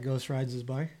Danger Boy ghost rides his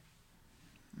bike?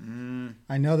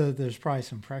 I know that there's probably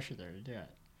some pressure there to do it.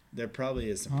 There probably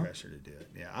is some pressure to do it.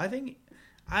 Yeah, I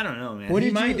don't know, man. What He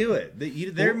did might you- do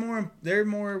it. They're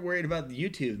more worried about the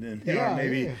YouTube than they are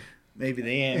maybe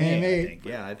the AMA. AMA I think.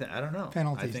 Yeah, I don't know.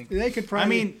 Penalties. I think They could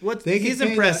probably. I mean, they could he's pay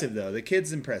impressive though. The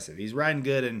kid's impressive. He's riding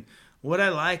good, and what I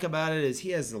like about it is he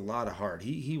has a lot of heart.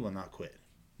 He will not quit,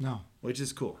 No. which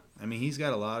is cool. I mean, he's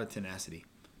got a lot of tenacity.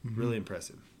 Really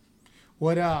impressive.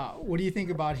 What do you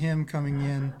think about him coming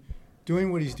in,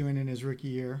 doing what he's doing in his rookie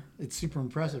year? It's super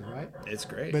impressive, right? It's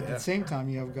great. But at the same time,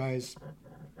 you have guys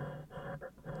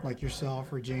like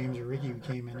yourself or James or Ricky who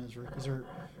came in as rookies, or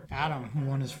Adam who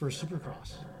won his first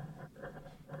Supercross.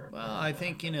 Well, I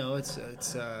think, it's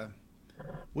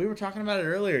we were talking about it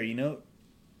earlier,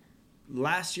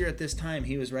 last year at this time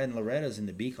he was riding Loretta's in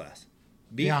the B class.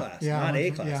 Not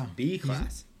A class, yeah. B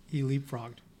class. He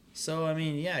leapfrogged. So, I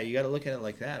mean, yeah, you got to look at it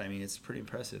like that. I mean, it's pretty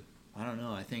impressive. I don't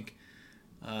know. I think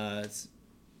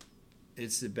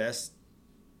it's the best,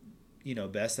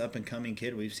 best up-and-coming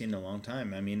kid we've seen in a long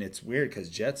time. I mean, it's weird because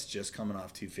Jet's just coming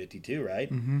off 252,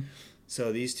 right? Mm-hmm.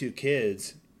 So these two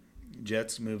kids,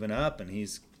 Jet's moving up, and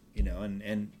he's,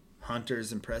 and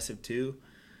Hunter's impressive too.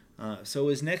 So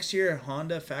is next year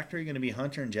Honda factory going to be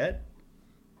Hunter and Jet?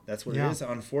 That's what it is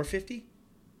on 450?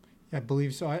 I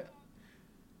believe so.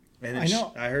 I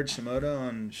know. I heard Shimoda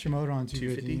on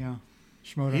 250. Yeah,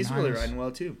 Shimoda. He's really riding well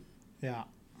too. Yeah.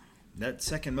 That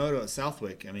second moto at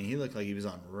Southwick, I mean, he looked like he was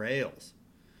on rails.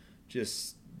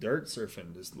 Just dirt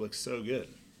surfing. Just looks so good.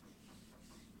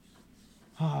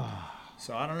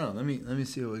 So I don't know. Let me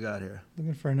see what we got here.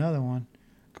 Looking for another one.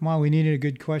 Come on, we needed a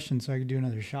good question so I could do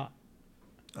another shot.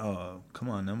 Oh, come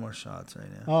on. No more shots right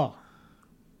now.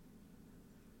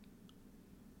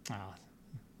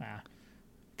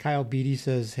 Kyle Beatty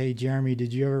says, hey, Jeremy,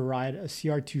 did you ever ride a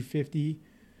CR250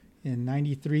 in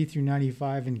 93 through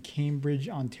 95 in Cambridge,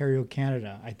 Ontario,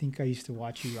 Canada? I think I used to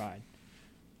watch you ride.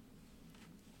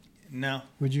 No.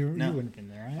 Would you? No. You wouldn't have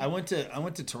been there, right? I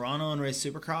went to Toronto and raced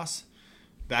Supercross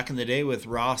back in the day with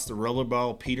Ross, the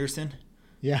Rollerball Peterson.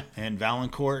 Yeah. And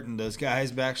Valancourt and those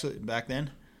guys back then.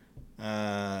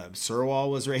 Surwall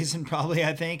was racing probably,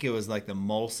 I think. It was like the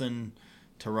Molson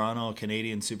Toronto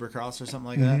Canadian Supercross or something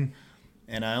like that.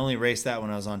 And I only raced that when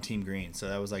I was on Team Green. So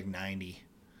that was like 90.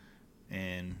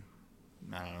 And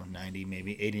I don't know, 90,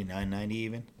 maybe 89, 90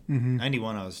 even.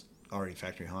 91 I was already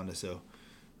factory Honda. So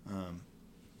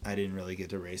I didn't really get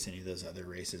to race any of those other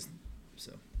races.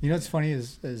 So what's funny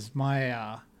is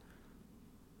my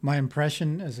my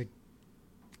impression as a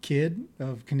kid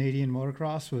of Canadian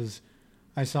motocross was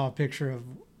I saw a picture of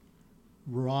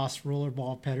Ross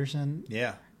Rollerball Pedersen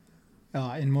in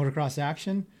motocross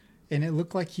action, and it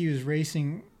looked like he was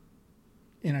racing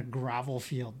in a gravel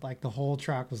field. Like the whole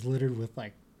track was littered with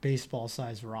like baseball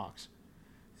sized rocks.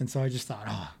 And so I just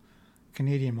thought,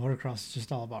 Canadian motocross is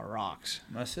just all about rocks.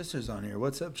 My sister's on here.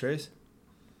 What's up, Trace?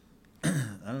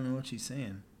 I don't know what she's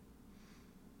saying.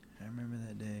 I remember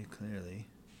that day clearly.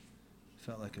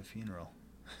 Felt like a funeral.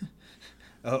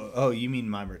 Oh, you mean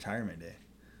my retirement day?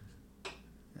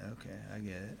 Okay, I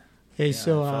get it. Hey, yeah,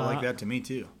 so it felt like that to me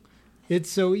too. It's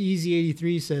so easy.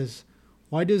 83 says,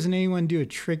 why doesn't anyone do a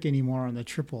trick anymore on the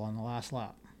triple on the last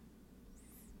lap?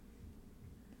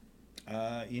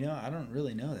 I don't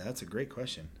really know. That's a great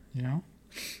question.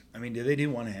 I mean, do they do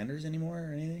one-handers anymore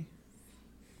or anything?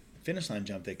 Finish line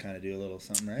jump, they kind of do a little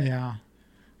something, right? Yeah.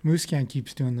 Moose Can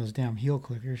keeps doing those damn heel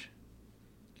clickers.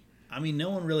 I mean, no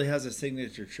one really has a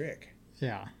signature trick.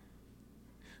 Yeah.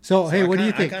 So hey, what do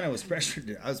you think? I kind of was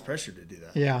pressured. I was pressured to do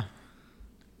that. Yeah.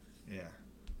 Yeah.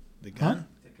 The gun?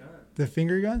 The gun. The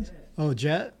finger guns? Yeah. Oh,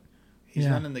 Jet? He's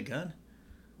running the gun?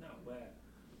 No, Webb.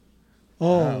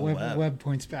 Oh, Webb. Webb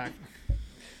points back.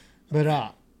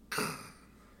 But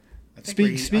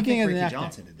speaking of Ricky knack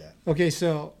Johnson did that. Okay,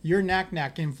 so your knack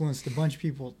influenced a bunch of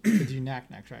people to do knack,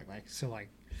 right? Like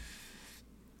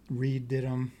Reed did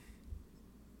them.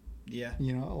 Yeah.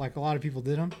 Like a lot of people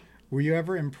did them. Were you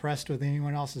ever impressed with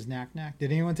anyone else's knack?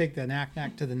 Did anyone take the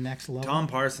knack to the next level? Tom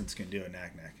Parsons can do a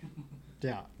knack.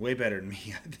 Yeah. Way better than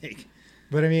me, I think.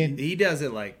 But I mean, he does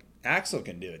it like Axel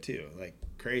can do it too, like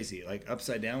crazy, like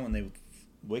upside down when they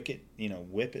whip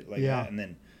it like that, and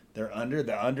then they're under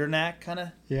the under knack kind of.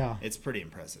 Yeah. It's pretty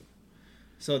impressive.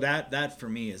 So that for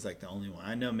me is like the only one.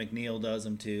 I know McNeil does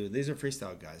them too. These are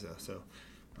freestyle guys though, so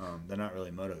they're not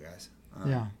really moto guys.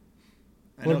 Yeah.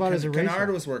 What about as a racer? Kennard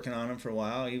was working on him for a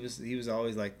while. He was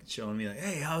always like showing me like,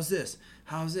 hey, how's this?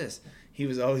 He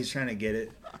was always trying to get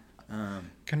it.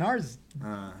 Kennard's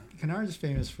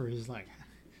famous for his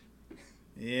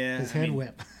his head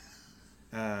whip.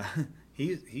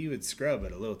 He would scrub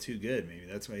it a little too good. Maybe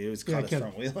that's why he always caught his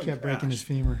front wheel. Kept breaking his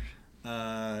femur.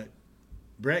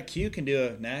 Brett Q can do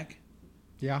a knack.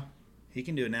 Yeah, he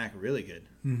can do a knack really good.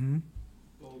 Mm-hmm.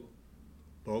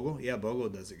 Bogle? Yeah, Bogle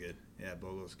does it good. Yeah,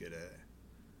 Bogle's good at it.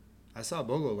 I saw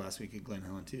Bogle last week at Glen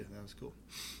Helen too. That was cool.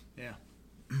 Yeah.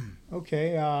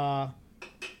 Okay. Are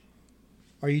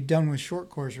you done with short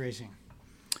course racing?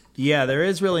 Yeah, there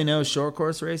is really no short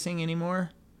course racing anymore.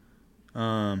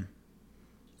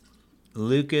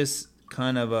 Lucas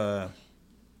kind of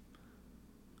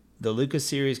the Lucas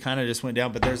series kind of just went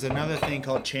down. But there's another thing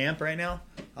called Champ right now,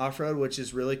 off-road, which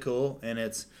is really cool. And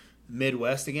it's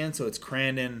Midwest again. So it's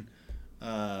Crandon.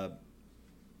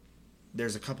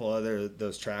 There's a couple other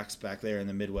those tracks back there in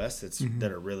the Midwest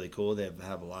that are really cool. They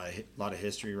have a lot of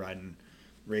history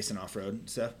racing off-road and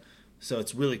stuff. So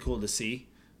it's really cool to see.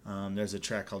 There's a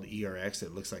track called ERX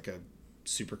that looks like a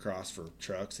supercross for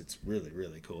trucks. It's really,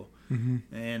 really cool.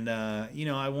 And,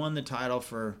 I won the title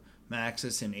for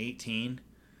Maxxis in 18,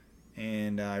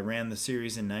 and I ran the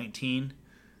series in 19.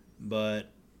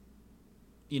 But,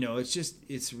 it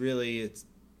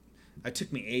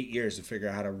took me 8 years to figure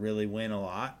out how to really win a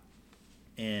lot.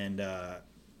 And,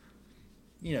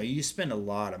 you spend a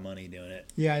lot of money doing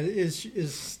it. Yeah,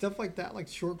 is stuff like that, like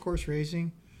short course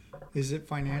racing, is it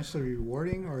financially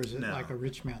rewarding, or is it like a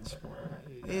rich man's sport?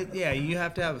 You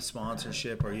have to have a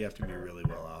sponsorship, or you have to be really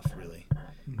well off, really.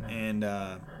 And,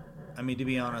 to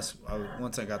be honest,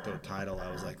 once I got the title,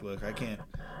 I was like, look, I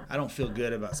don't feel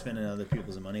good about spending other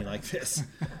people's money like this.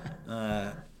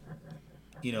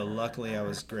 Luckily I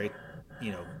was great,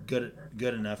 good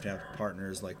enough to have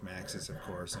partners like Maxxis, of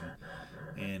course,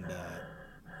 and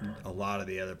a lot of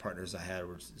the other partners I had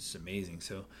were just amazing.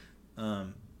 So,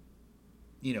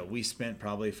 we spent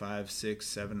probably $500,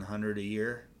 $600, $700 a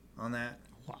year on that.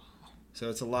 Wow. So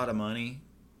it's a lot of money.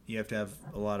 You have to have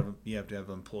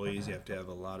employees. You have to have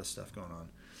a lot of stuff going on.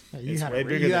 Yeah, you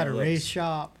had a race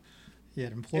shop. You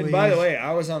had employees. And by the way,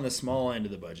 I was on the small end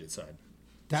of the budget side.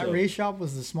 That race shop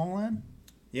was the small end?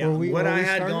 Yeah. What I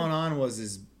had going on was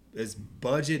as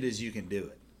budget as you can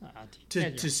do it.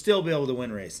 To still be able to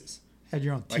win races. Had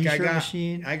your own t-shirt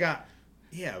machine? But I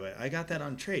got that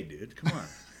on trade, dude. Come on.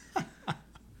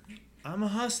 I'm a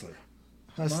hustler.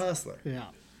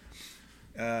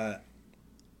 Yeah.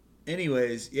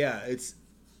 Anyways, it's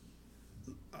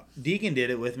Deacon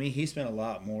did it with me. He spent a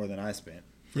lot more than I spent,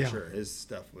 for sure. His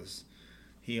stuff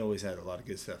he always had a lot of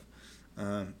good stuff.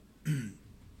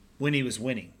 When he was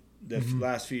winning, the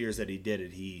last few years that he did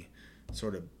it, he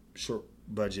sort of short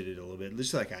budgeted a little bit,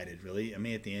 just like I did, really.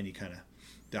 At the end, he kind of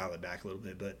dialed it back a little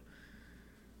bit, but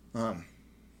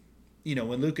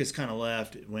when Lucas kind of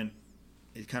left,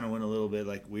 it kind of went a little bit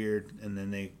like weird, and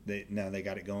then they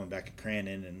got it going back at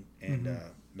Crandon and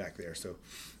back there. So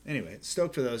anyway,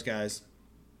 stoked for those guys.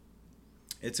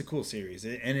 It's a cool series,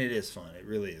 and it is fun. It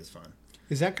really is fun.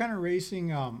 Is that kind of racing?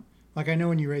 Like I know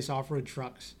when you race off-road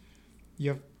trucks, you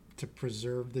have to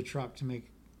preserve the truck to make.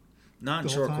 Not in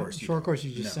short course. Short course,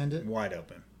 you just send it wide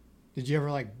open. Did you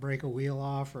ever break a wheel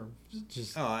off or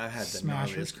just? Oh, I've had the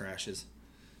gnarliest crashes.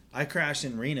 I crashed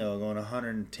in Reno going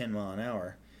 110 mile an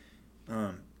hour.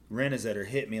 Renazetter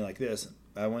hit me like this.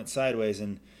 I went sideways,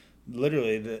 and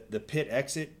literally the pit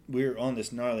exit, we were on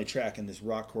this gnarly track in this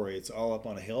rock quarry. It's all up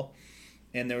on a hill,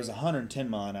 and there was 110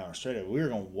 mile an hour straight up. We were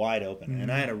going wide open,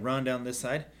 and I had to run down this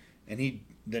side, and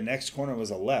the next corner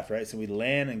was a left, right? So we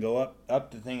land and go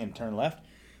up the thing and turn left.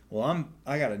 Well,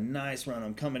 I got a nice run.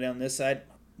 I'm coming down this side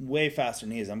way faster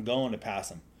than he is. I'm going to pass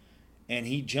him, and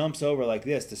he jumps over like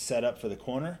this to set up for the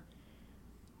corner.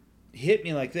 Hit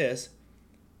me like this,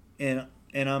 and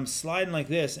I'm sliding like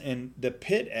this, and the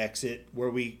pit exit where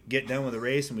we get done with the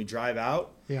race and we drive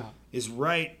out is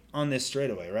right on this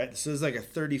straightaway, right? So it's like a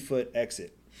 30-foot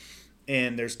exit,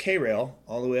 and there's K-rail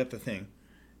all the way up the thing,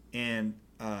 and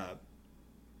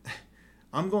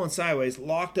I'm going sideways,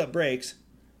 locked up brakes.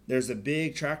 There's a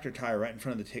big tractor tire right in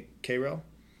front of the K-rail.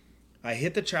 I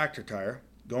hit the tractor tire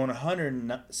going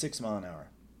 106 mile an hour.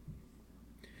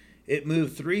 It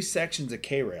moved 3 sections of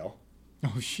K-rail.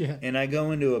 Oh, shit. And I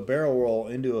go into a barrel roll,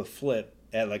 into a flip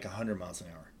at 100 miles an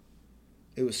hour.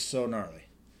 It was so gnarly.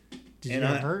 Did you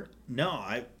get hurt? No,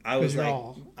 I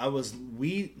was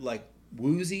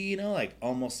woozy,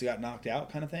 almost got knocked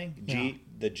out kind of thing.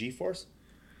 The G-force,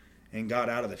 and got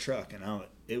out of the truck, and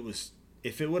it was,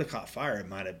 if it would have caught fire,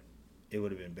 it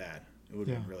would have been bad. It would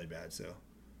have been really bad. So,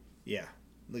 yeah,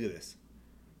 look at this.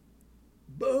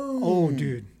 Boom. Oh,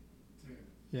 dude.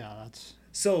 Yeah, that's.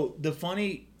 So the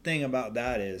funny thing about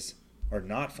that is, or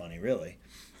not funny really,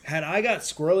 had I got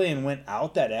squirrely and went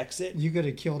out that exit, you could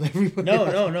have killed everybody.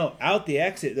 No, out the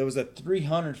exit there was a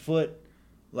 300-foot,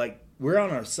 we're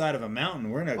on our side of a mountain,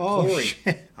 we're in a quarry.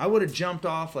 Shit. I would have jumped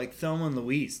off like Thelma and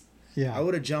Louise. Yeah, I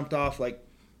would have jumped off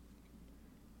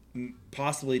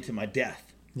possibly to my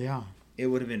death. Yeah, it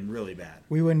would have been really bad.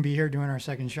 We wouldn't be here doing our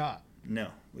second shot. No,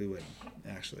 we wouldn't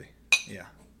actually. Yeah.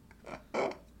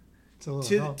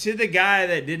 To the guy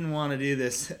that didn't want to do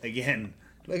this again,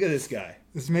 look at this guy.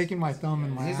 It's making my thumb in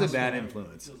my He's asshole. a bad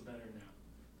influence. Feels better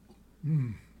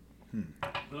now.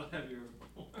 A little heavier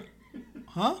before.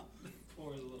 Huh?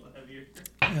 Before is a little heavier.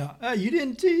 Yeah. You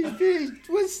didn't.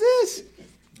 What's this?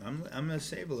 I'm gonna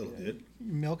save a little, dude.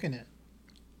 You're milking it.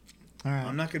 All right.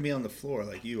 I'm not gonna be on the floor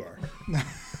like you are.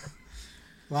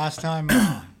 Last time,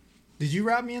 did you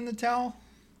wrap me in the towel?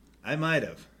 I might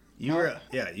have. You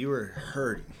were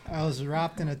hurting. I was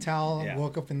wrapped in a towel. Yeah.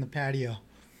 Woke up in the patio,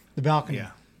 the balcony.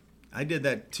 Yeah, I did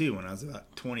that too when I was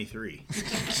about 23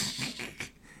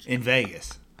 in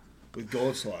Vegas with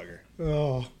Goldschlager.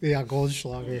 Oh yeah,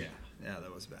 Goldschlager. Yeah,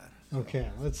 that was bad. Okay,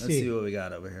 let's Let's see see. what we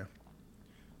got over here.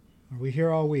 Are we here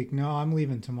all week? No, I'm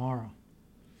leaving tomorrow.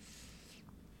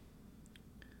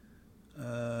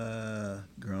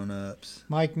 Grown-ups.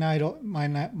 Mike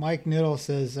Niddle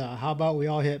says, "How about we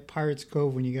all hit Pirates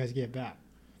Cove when you guys get back?"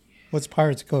 What's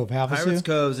Pirates Cove? Havasu? Pirates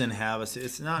Cove's in Havasu.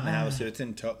 It's not in Havasu. It's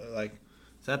in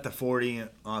it's at the 40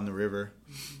 on the river.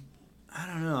 I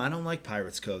don't know. I don't like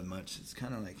Pirates Cove much. It's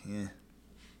kind of like, eh.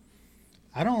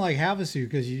 I don't like Havasu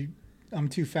because I'm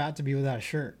too fat to be without a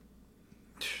shirt.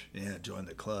 Yeah, join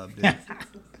the club, dude.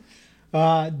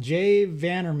 Jay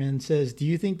Vannerman says, "Do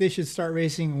you think they should start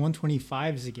racing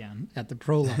 125s again at the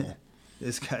pro level?"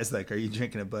 This guy's like, "Are you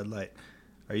drinking a Bud Light?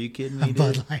 Are you kidding me, dude?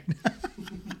 Bud Light.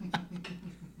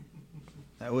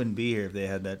 I wouldn't be here if they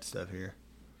had that stuff here."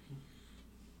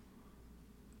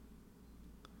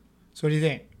 So what do you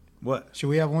think? What? Should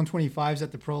we have 125s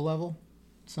at the pro level?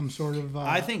 Some sort of...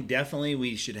 I think definitely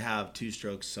we should have two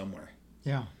strokes somewhere.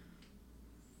 Yeah.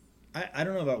 I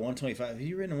don't know about 125. Have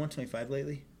you ridden a 125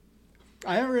 lately?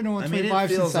 I haven't ridden a I mean, it 125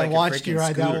 feels since I like a watched you freaking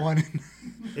ride scooter. that one.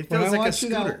 It When I feels like a watched you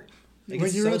that- scooter. Like, when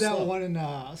it's you so rode that slow. one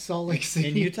in Salt Lake City.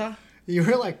 In Utah? You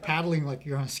were like paddling like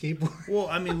you're on a skateboard. Well,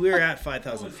 I mean, we were at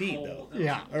 5,000 feet, though.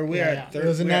 Yeah. Or we yeah, are yeah. at It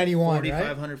was a we're at 91, right?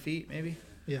 4,500 feet, maybe?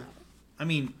 Yeah. I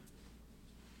mean,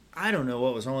 I don't know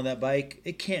what was wrong with that bike.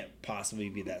 It can't possibly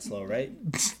be that slow, right?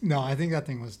 No, I think that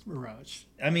thing was roach.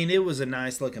 I mean, it was a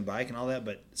nice looking bike and all that,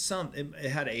 but it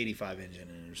had an 85 engine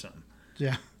in it or something.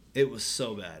 Yeah. It was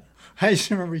so bad. I just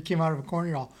remember you came out of a corner,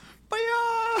 you're all, "Baya!"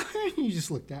 You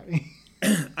just looked at me.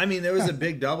 I mean, there was a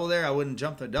big double there. I wouldn't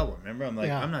jump the double. Remember? I'm like,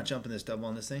 Yeah. I'm not jumping this double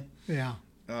on this thing. Yeah.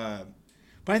 Uh,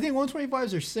 But I think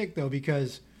 125s are sick, though,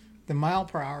 because the mile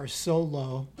per hour is so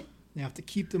low. They have to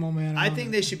keep the momentum. I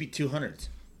think they should be 200s.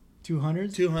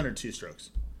 200s? 200 two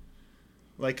strokes.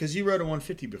 Like, because you rode a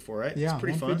 150 before, right? Yeah, It's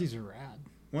pretty fun. 150s are rad.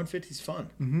 150's fun.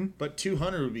 Mm-hmm. But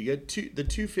 200 would be good. The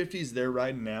 250s they're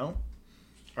riding now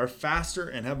are faster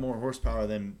and have more horsepower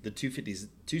than the 250s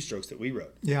two strokes that we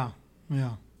rode. Yeah.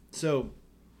 Yeah. So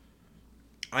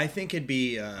I think it'd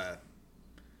be I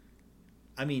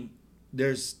mean,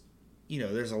 there's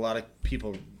a lot of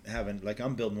people having, like,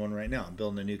 I'm building one right now. I'm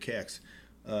building a new KX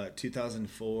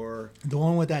 2004. The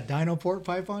one with that dyno port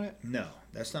pipe on it? No,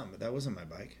 that wasn't my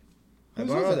bike. I Whose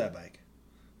was borrowed it? that bike.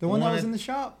 The one that one was at- in the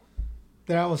shop?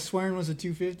 That I was swearing was a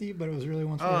 250, but it was really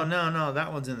 150. Oh, no,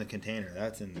 that one's in the container. I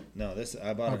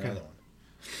bought Okay. another one.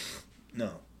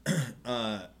 No.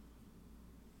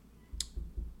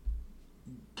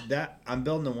 I'm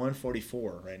building a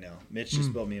 144 right now. Mitch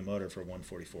just built me a motor for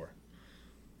 144.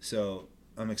 So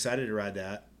I'm excited to ride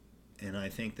that. And I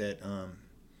think that, I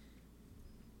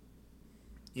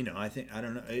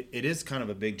don't know. It is kind of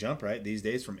a big jump, right? These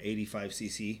days from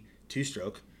 85cc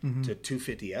two-stroke to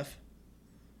 250F.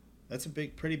 That's a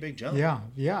pretty big jump. Yeah,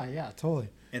 totally.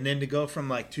 And then to go from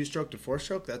like two-stroke to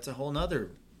four-stroke, that's a whole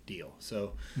nother deal.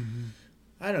 So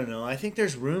I don't know. I think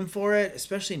there's room for it,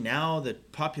 especially now the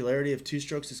popularity of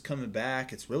two-strokes is coming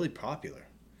back. It's really popular.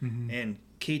 And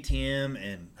KTM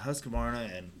and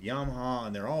Husqvarna and Yamaha,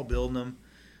 and they're all building them.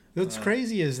 What's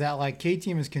crazy is that like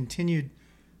KTM has continued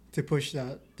to push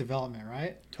that development,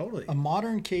 right? Totally. A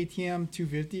modern KTM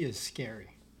 250 is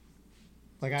scary.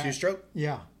 Like Two-stroke?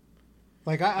 Yeah.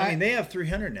 Like I mean, they have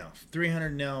 300 now.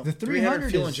 300 now. The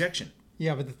 300 fuel is- injection.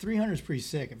 Yeah, but the 300 is pretty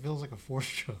sick. It feels like a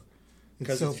four-stroke.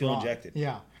 'Cause it's fuel broad. injected.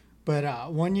 Yeah.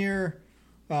 But 1 year,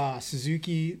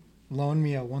 Suzuki loaned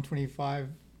me a 125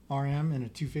 RM and a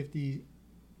 250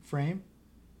 frame,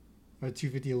 a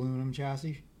 250 aluminum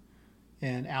chassis.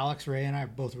 And Alex Ray and I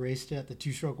both raced it at the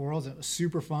Two-Stroke Worlds. It was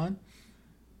super fun.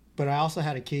 But I also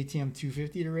had a KTM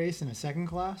 250 to race in a second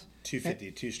class.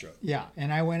 250 two-stroke. Yeah,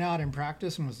 and I went out in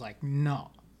practice and was like,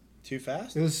 no. Too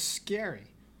fast? It was scary.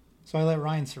 So I let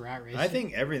Ryan Surratt race I it.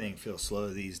 think everything feels slow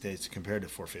these days compared to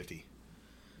 450.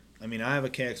 I mean, I have a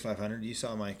KX500. You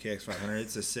saw my KX500.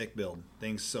 It's a sick build.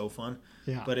 Thing's so fun.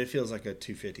 Yeah. But it feels like a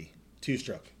 250.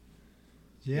 Two-stroke.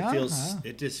 Yeah.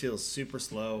 It just feels super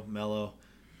slow, mellow.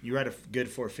 You ride a good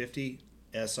 450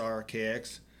 SR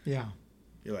KX, Yeah.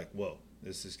 you're like, whoa,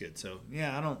 this is good. So,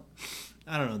 yeah, I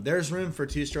don't know. There's room for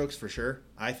two strokes for sure,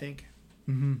 I think.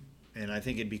 Mm-hmm. And I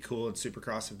think it'd be cool in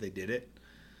Supercross if they did it.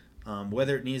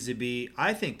 Whether it needs to be,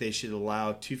 I think they should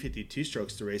allow 250 two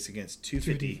strokes to race against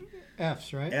 250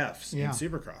 Fs, right? Fs in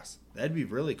Supercross. That'd be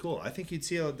really cool. I think you'd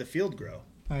see the field grow.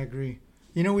 I agree.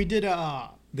 You know, we did.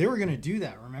 They were going to do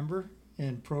that. Remember,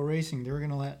 in pro racing, they were going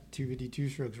to let 252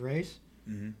 strokes race.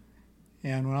 Mm-hmm.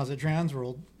 And when I was at Trans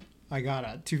World, I got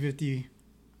a 250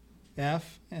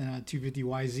 F and a 250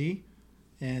 YZ,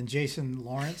 and Jason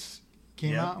Lawrence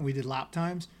came out and we did lap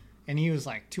times, and he was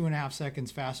like 2.5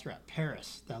 seconds faster at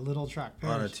Paris, that little track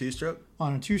Paris. On a two-stroke?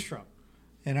 On a two-stroke.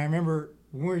 And I remember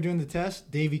when we were doing the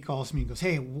test, Davey calls me and goes,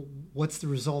 hey, what's the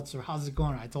results or how's it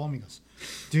going? I told him, he goes,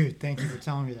 dude, thank you for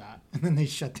telling me that. And then they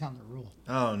shut down the rule.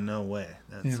 Oh, no way.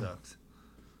 That sucks.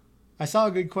 I saw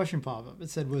a good question pop up. It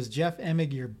said, was Jeff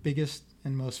Emig your biggest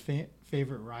and most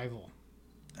favorite rival?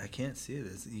 I can't see it.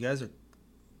 You guys are...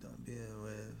 Don't be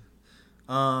with...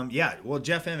 yeah, well,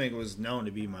 Jeff Emig was known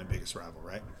to be my biggest rival,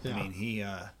 right? Yeah. I mean, he,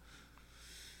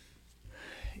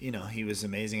 he was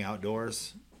amazing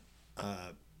outdoors.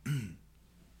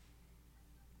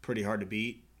 Pretty hard to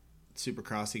beat.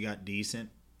 Supercross, he got decent.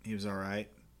 He was all right.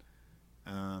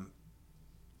 Of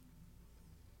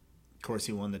course,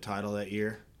 he won the title that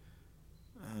year.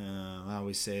 I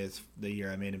always say it's the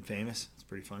year I made him famous. It's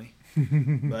pretty funny.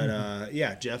 But,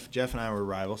 yeah, Jeff and I were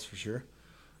rivals for sure.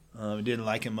 I didn't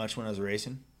like him much when I was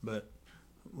racing, but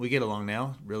we get along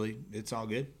now. Really, it's all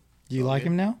good. Do you like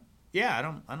him now? Yeah,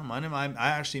 I don't mind him. I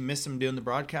actually miss him doing the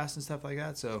broadcast and stuff like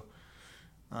that. So,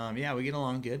 yeah, we get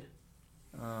along good.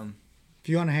 If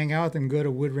you want to hang out with him, go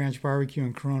to Wood Ranch Barbecue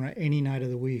in Corona any night of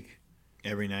the week.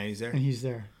 Every night he's there? And he's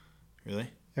there. Really?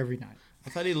 Every night. I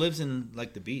thought he lives in,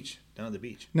 like, the beach, down at the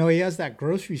beach. No, he has that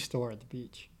grocery store at the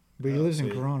beach. But he lives in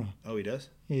Corona. Oh, he does?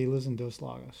 Yeah, he lives in Dos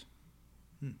Lagos.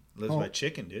 Lives by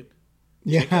Chicken, dude.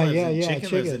 Yeah, Chicken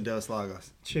lives in Dos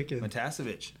Lagos. Chicken.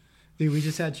 Matasevich. Dude, we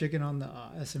just had Chicken on the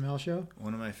SML show.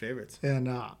 One of my favorites. And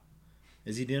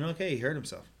is he doing okay? He hurt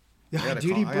himself. Yeah,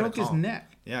 dude, he broke his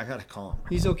neck. Yeah, I got to call him.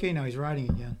 He's okay now. He's riding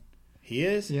again. He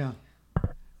is? Yeah.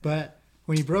 But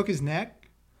when he broke his neck,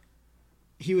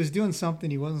 he was doing something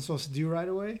he wasn't supposed to do right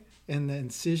away. And the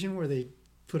incision where they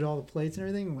put all the plates and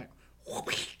everything went...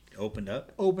 Opened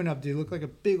up? Opened up, dude. It looked like a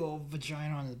big old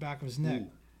vagina on the back of his neck.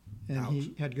 Ooh. And Ouch.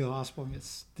 He had to go to the hospital and get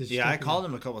stitched. Yeah, I called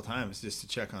him a couple of times just to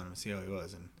check on him and see how he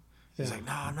was. And he's like,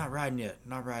 no, I'm not riding yet. I'm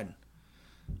not riding.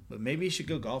 But maybe you should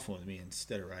go golfing with me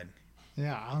instead of riding.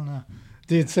 Yeah, I don't know.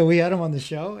 Dude, so we had him on the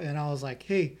show, and I was like,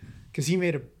 hey, because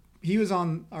he was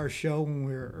on our show when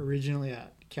we were originally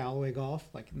at Callaway Golf,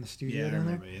 like in the studio down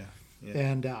there. Yeah.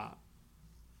 And I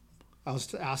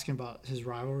was asking about his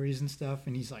rivalries and stuff,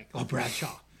 and he's like, oh,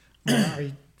 Bradshaw. Are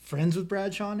you friends with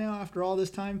Bradshaw now after all this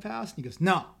time passed? And he goes,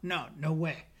 no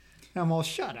way. And I'm all,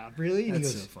 shut up, really? And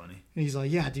That's he goes, so funny. And he's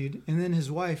like, yeah, dude. And then his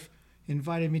wife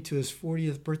invited me to his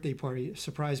 40th birthday party,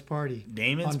 surprise party.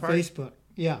 Damon's on party? Facebook.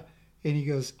 Yeah. And he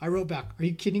goes, I wrote back, are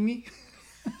you kidding me?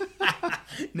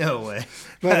 No way.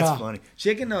 That's funny.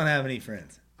 Chicken don't have any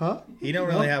friends. Huh? He don't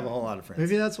really have a whole lot of friends.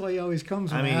 Maybe that's why he always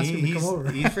comes when I ask him to come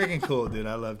over. He's freaking cool, dude.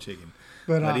 I love Chicken.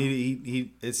 But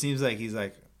he it seems like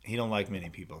he don't like many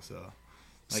people, so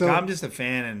I'm just a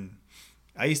fan, and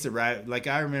I used to ride. Like,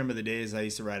 I remember the days I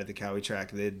used to ride at the Cowie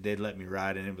track. They'd let me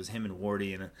ride, and it was him and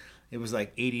Wardy, and it was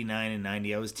like 89 and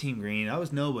 90. I was Team Green. I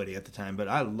was nobody at the time, but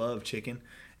I loved Chicken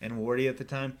and Wardy at the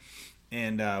time.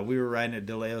 And we were riding at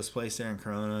DeLeo's place there in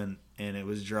Corona, and it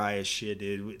was dry as shit,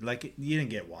 dude. Like, you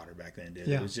didn't get water back then, dude.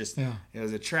 Yeah. It was just, it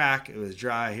was a track. It was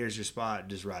dry. Here's your spot.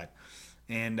 Just ride.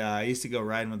 And I used to go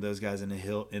riding with those guys in the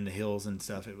hills and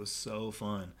stuff. It was so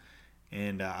fun.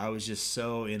 And I was just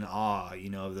so in awe,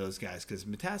 of those guys, because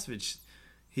Matasevich,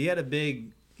 he had a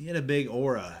big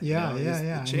aura. Yeah.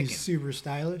 The Chicken. He's super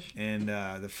stylish. And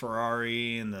the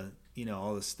Ferrari and the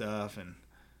all the stuff, and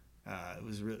it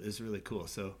was really cool.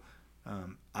 So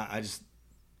I just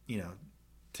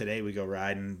today we go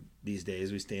riding. These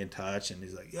days we stay in touch, and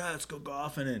he's like, yeah, let's go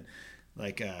golfing, and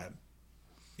like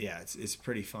it's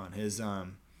pretty fun. His do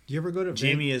you ever go to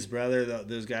Jimmy, his brother,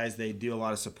 those guys, they do a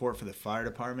lot of support for the fire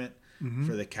department. Mm-hmm.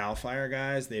 For the Cal Fire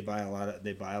guys, they buy a lot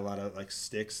of like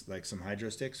sticks, like some hydro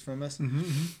sticks from us,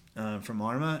 from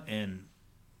Arma, and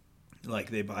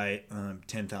like they buy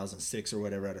 10,000 sticks or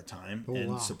whatever at a time,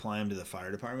 supply them to the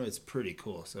fire department. It's pretty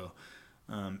cool. So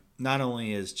not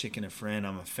only is Chicken a friend,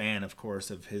 I'm a fan, of course,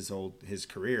 of his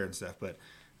career and stuff, but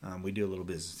we do a little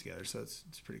business together, so it's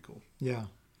pretty cool. Yeah,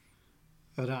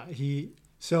 but he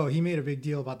made a big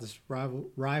deal about this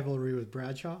rivalry with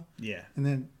Bradshaw. Yeah, and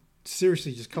then.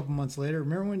 Seriously, just a couple months later,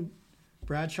 remember when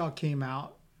Bradshaw came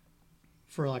out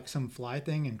for like some fly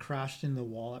thing and crashed into the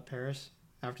wall at Paris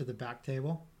after the back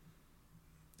table?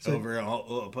 So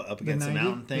up against the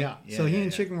mountain thing? Yeah. So he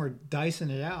and Chicken were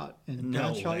dicing it out, and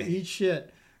Bradshaw eats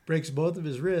shit, breaks both of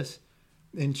his wrists,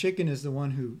 and Chicken is the one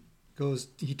who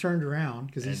he turned around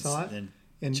because he saw it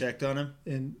and checked on him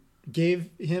and gave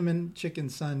him and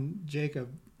Chicken's son Jacob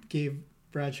gave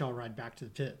Bradshaw a ride back to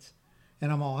the pits.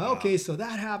 And I'm all, okay, so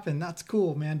that happened. That's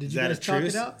cool, man. Did you guys talk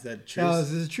it out? Is that a truce?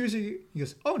 Is this a truce? He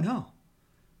goes, oh, no.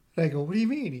 And I go, what do you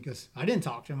mean? He goes, I didn't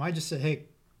talk to him. I just said, hey,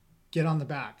 get on the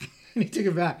back. And he took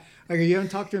it back. I go, you haven't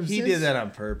talked to him since? He did that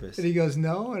on purpose. And he goes,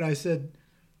 no. And I said,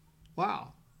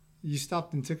 wow. You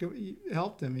stopped and took it, you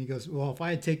helped him. He goes, well, if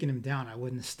I had taken him down, I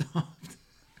wouldn't have stopped.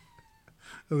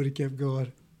 I would have kept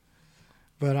going.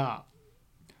 But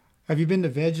have you been to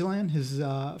Vegland, his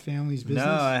family's business?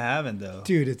 No, I haven't, though.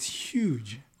 Dude, it's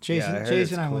huge. Chase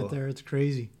and I went there. It's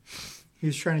crazy. He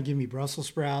was trying to give me Brussels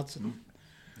sprouts and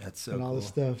that's so and all cool. this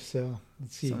stuff. So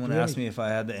let's see. Someone asked me if I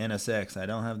had the NSX. I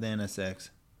don't have the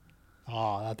NSX.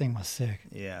 Oh, that thing was sick.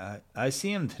 Yeah, I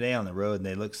see them today on the road, and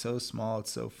they look so small. It's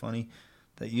so funny.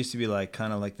 That used to be like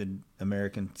kind of like the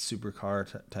American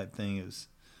supercar type thing. It was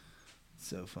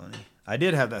so funny. I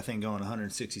did have that thing going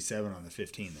 167 on the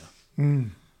 15 though.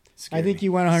 I think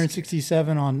you went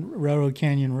 167 on Railroad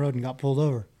Canyon Road and got pulled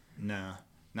over. No,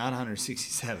 not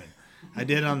 167. I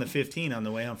did it on the 15 on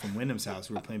the way home from Wyndham's house.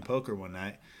 We were playing poker one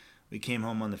night. We came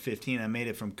home on the 15. I made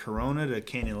it from Corona to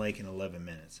Canyon Lake in 11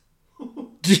 minutes.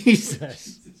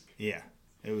 Jesus. Yeah,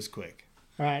 it was quick.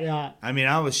 All right. I mean,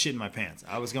 I was shitting my pants.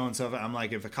 I was going so fast. I'm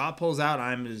like, if a cop pulls out,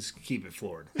 I'm just keep it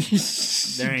floored.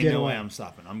 There ain't no way I'm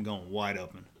stopping. I'm going wide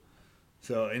open.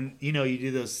 So, and you know, you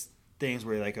do those things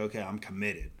where you're like, okay, I'm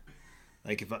committed.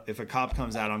 Like if a cop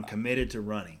comes out, I'm committed to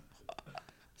running.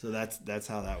 So that's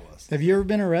how that was. Have you ever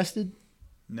been arrested?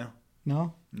 No.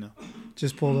 No? No.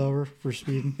 Just pulled over for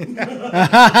speeding?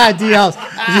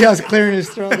 DL's clearing his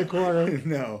throat in the corner.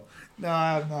 No,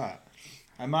 I'm not.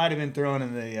 I might have been thrown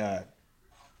in the,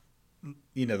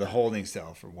 the holding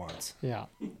cell for once. Yeah.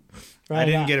 I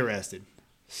didn't get arrested.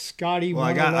 Scotty, well,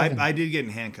 I did get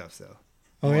in handcuffs though.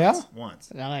 Oh yeah?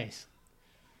 Once. Nice.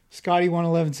 Scotty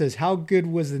 111 says, how good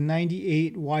was the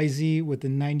 98 YZ with the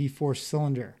 94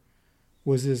 cylinder?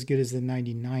 Was it as good as the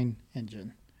 99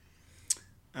 engine?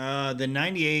 The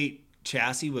 98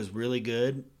 chassis was really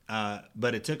good,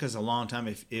 but it took us a long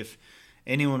time. If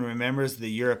anyone remembers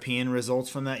the European results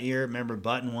from that year, remember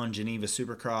Button won Geneva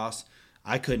Supercross.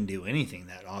 I couldn't do anything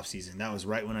that offseason. That was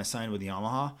right when I signed with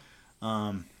Yamaha.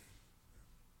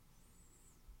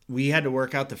 We had to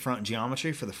work out the front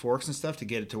geometry for the forks and stuff to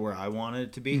get it to where I wanted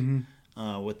it to be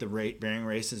with the bearing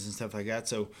races and stuff like that.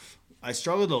 So I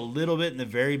struggled a little bit in the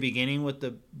very beginning with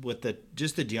the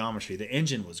just the geometry. The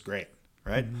engine was great,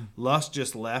 right? Lust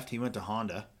just left. He went to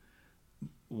Honda.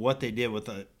 What they did with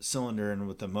the cylinder and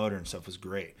with the motor and stuff was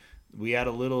great. We had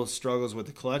a little struggles with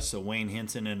the clutch, so Wayne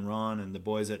Hinson and Ron and the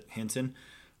boys at Hinson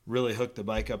really hooked the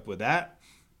bike up with that.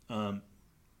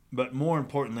 But more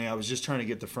importantly, I was just trying to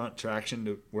get the front traction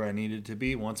to where I needed to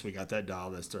be. Once we got that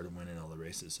dialed, I started winning all the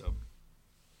races. So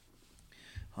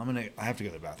I have to go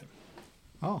to the bathroom.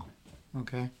 Oh,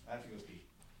 okay. I have to go pee.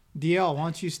 DL, why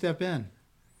don't you step in?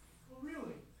 Oh,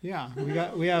 really? Yeah,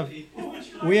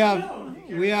 we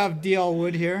have DL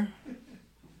Wood here.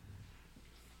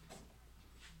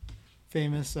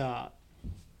 Famous jet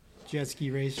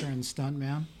ski racer and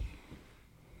stuntman.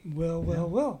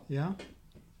 Well. Yeah.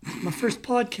 My first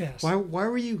podcast. Why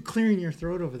were you clearing your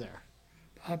throat over there?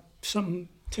 Something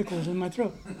tickled in my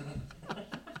throat.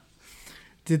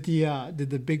 Did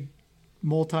the big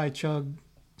multi-chug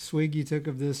swig you took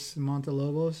of this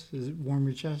Montelobos, is it warm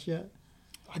your chest yet?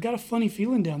 I got a funny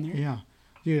feeling down there. Yeah.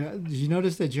 Dude, did you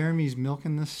notice that Jeremy's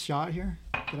milking this shot here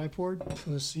that I poured?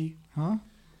 Pussy. Huh?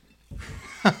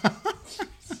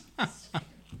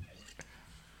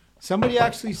 Somebody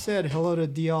actually said hello to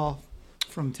DL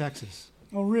from Texas.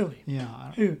 Oh, really?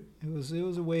 Yeah. Who? It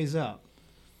was a ways up.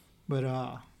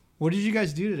 But what did you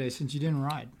guys do today since you didn't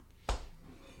ride?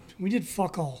 We did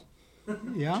fuck all.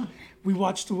 Yeah? We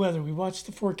watched the weather. We watched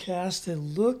the forecast. It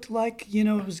looked like,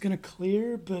 it was going to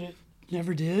clear, but it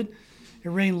never did. It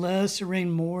rained less. It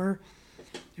rained more.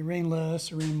 It rained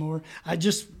less. It rained more. I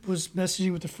just was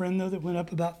messaging with a friend, though, that went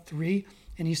up about 3,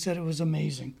 and he said it was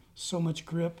amazing. So much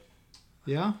grip.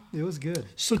 Yeah? It was good.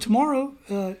 So tomorrow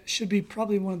should be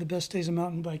probably one of the best days of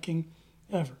mountain biking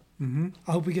ever. Mm-hmm.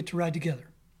 I hope we get to ride together.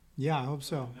 Yeah, I hope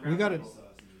so. We gotta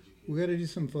do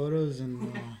some photos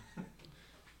and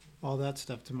all that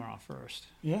stuff tomorrow first.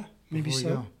 Yeah, maybe Before we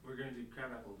so. go. We're going to do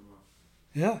crabapple tomorrow.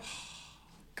 Yeah.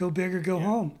 Go big or go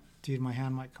home. Dude, my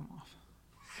hand might come off.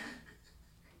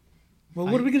 Well,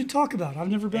 what are we going to talk about? I've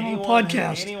never been on a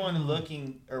podcast. Anyone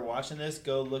looking or watching this,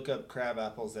 go look up crab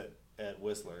apples at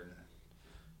Whistler and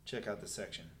check out the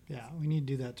section. Yeah, we need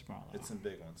to do that tomorrow. It's some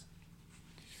big ones.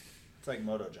 It's like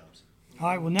moto jumps. All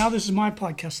right, well, now this is my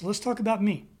podcast, so let's talk about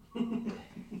me.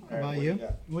 How about you?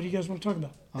 What do you guys want to talk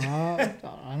about? I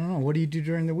don't know. What do you do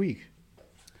during the week?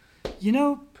 You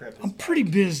know, I'm pretty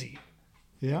busy.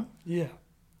 Yeah. Yeah,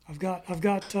 I've got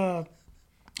a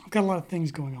lot of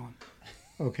things going on.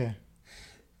 Okay.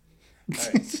 All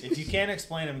right. If you can't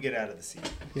explain them, get out of the seat.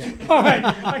 All right,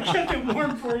 I kept it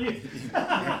warm for you.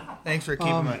 Thanks for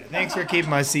keeping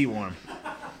my seat warm.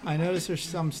 I noticed there's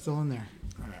some still in there.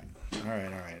 All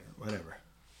right. Whatever.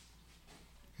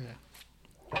 Okay.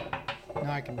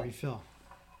 Now I can refill.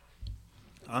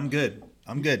 I'm good.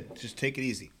 Just take it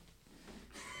easy.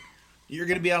 You're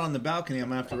gonna be out on the balcony. I'm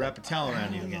gonna have to wrap a towel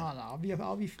around you again. No,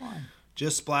 I'll be fine.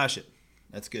 Just splash it.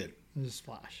 That's good. There's a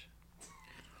splash.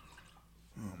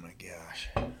 Oh my gosh.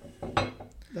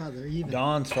 No, they're even.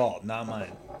 Dawn's fault, not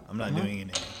mine. I'm not doing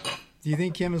anything. Do you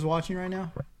think Kim is watching right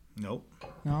now? Nope.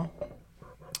 No.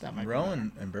 That might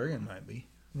Rowan and Bergen might be. be.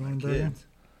 Rowan My Bergen. kids.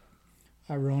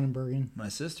 Hi, Rowan and Bergen. My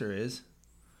sister is.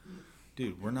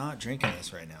 Dude, we're not drinking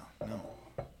this right now. No.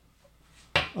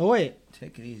 Oh wait,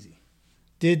 Take it easy.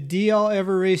 did DL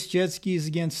ever race jet skis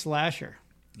against Slasher?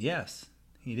 Yes,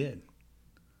 he did.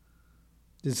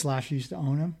 Did Slasher used to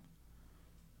own him?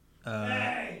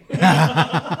 Hey!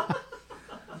 I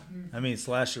mean,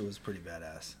 Slasher was pretty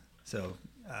badass. So,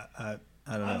 I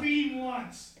don't I've know. eaten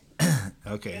once,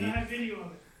 Okay. and I have video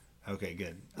of it. Okay,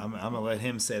 good. I'm going to let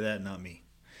him say that, not me.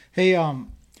 Hey,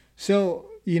 so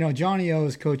Johnny O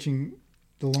is coaching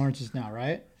the Lawrences now,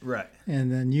 right? Right.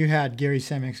 And then you had Gary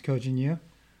Semix coaching you.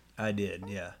 I did,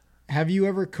 yeah. Have you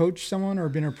ever coached someone or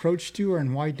been approached to,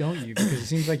 and why don't you? Because it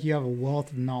seems like you have a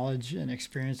wealth of knowledge and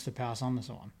experience to pass on to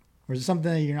someone. Or is it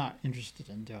something that you're not interested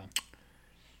in doing?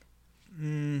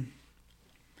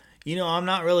 I'm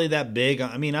not really that big.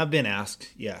 I mean, I've been asked.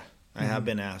 Yeah, I have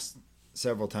been asked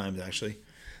several times, actually.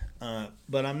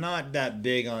 But I'm not that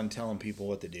big on telling people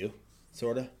what to do,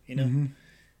 sort of,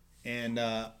 And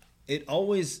it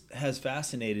always has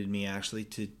fascinated me, actually,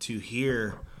 to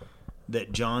hear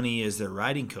that Johnny is their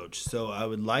riding coach. So I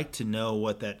would like to know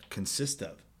what that consists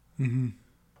of. Mm-hmm.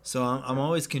 So I'm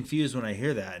always confused when I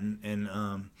hear that. And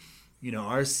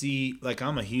RC, like,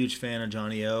 I'm a huge fan of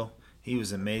Johnny O. He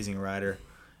was an amazing rider.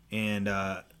 And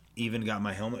even got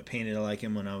my helmet painted like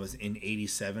him when I was in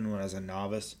 87 when I was a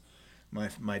novice.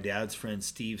 My dad's friend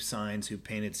Steve Signs, who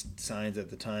painted signs at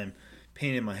the time,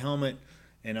 painted my helmet.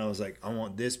 And I was like, I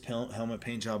want this helmet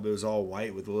paint job. It was all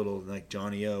white with a little, like,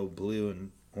 Johnny O blue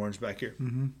and orange back here.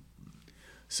 Mm-hmm.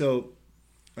 So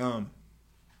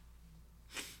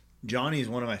Johnny's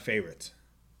one of my favorites.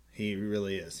 He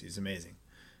really is. He's amazing.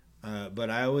 But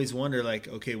I always wonder, like,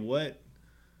 okay, what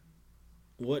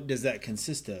does that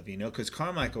consist of? Because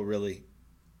Carmichael really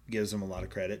gives him a lot of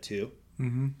credit too.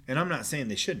 Mm-hmm. And I'm not saying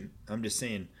they shouldn't. I'm just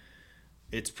saying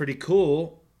it's pretty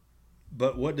cool,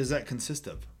 but what does that consist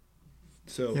of?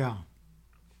 So Yeah.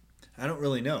 I don't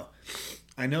really know.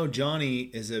 I know Johnny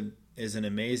is an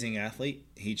amazing athlete.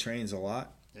 He trains a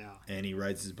lot. Yeah. And he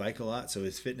rides his bike a lot, so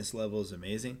his fitness level is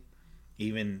amazing,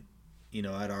 even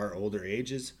at our older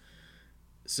ages.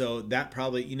 So that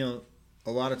probably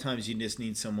a lot of times you just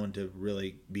need someone to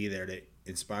really be there to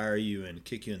inspire you and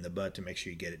kick you in the butt to make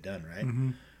sure you get it done, right?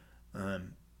 Mm-hmm.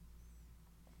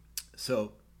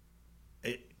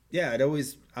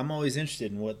 I'm always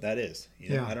interested in what that is.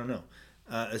 Yeah. I don't know.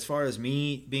 As far as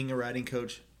me being a riding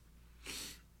coach,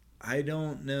 I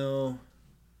don't know.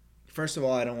 First of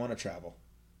all, I don't want to travel.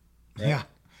 Right? Yeah.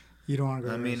 You don't want to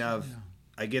go. I mean, racing.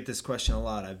 I get this question a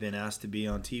lot. I've been asked to be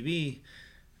on TV.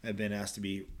 I've been asked to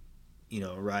be,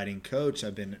 a riding coach.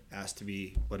 I've been asked to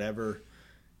be whatever.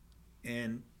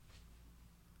 And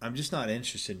I'm just not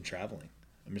interested in traveling.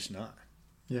 I'm just not.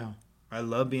 Yeah. I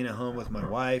love being at home with my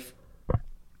wife,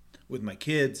 with my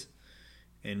kids,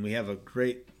 and we have a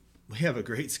great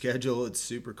schedule. It's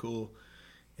super cool.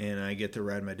 And I get to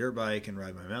ride my dirt bike and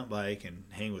ride my mountain bike and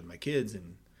hang with my kids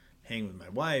and hang with my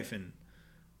wife, and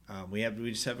we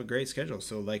just have a great schedule.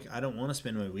 So, like, I don't want to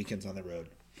spend my weekends on the road.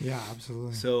 Yeah,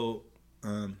 absolutely. So,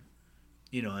 I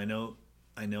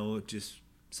know just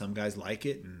some guys like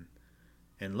it,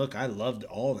 and look, I loved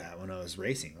all that when I was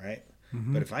racing, right?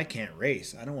 Mm-hmm. But if I can't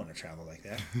race, I don't want to travel like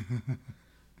that.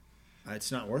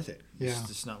 It's not worth it. Yeah. It's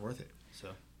just not worth it.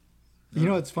 So,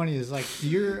 What's funny is, like,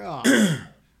 I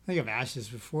think I've asked this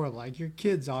before, like, your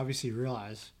kids obviously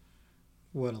realize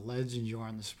what a legend you are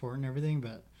in the sport and everything,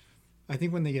 but I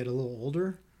think when they get a little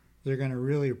older, they're going to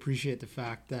really appreciate the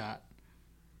fact that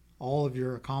all of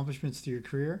your accomplishments through your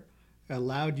career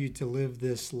allowed you to live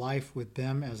this life with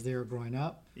them as they were growing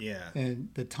up. yeah. And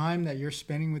the time that you're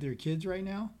spending with your kids right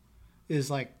now is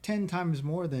like 10 times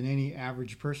more than any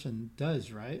average person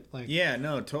does, right? Like, Yeah,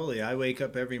 no, totally. I wake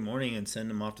up every morning and send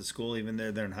them off to school, even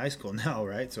though they're in high school now,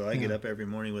 right? So I get Yeah. up every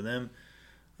morning with them.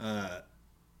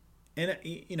 And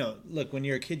you know, look, when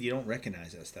you're a kid, you don't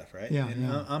recognize that stuff, right? Yeah, and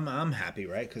yeah. I'm happy,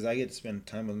 right? Because I get to spend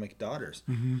time with my daughters.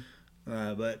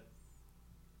 But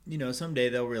you know, someday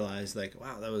they'll realize, like,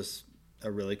 wow, that was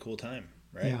a really cool time,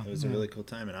 right? Yeah, It was a yeah. really cool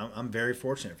time, and I'm very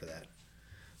fortunate for that.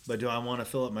 But do I want to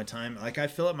fill up my time? Like, I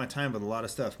fill up my time with a lot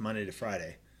of stuff Monday to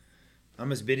Friday.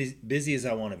 I'm as busy as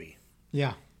I want to be,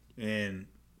 Yeah. and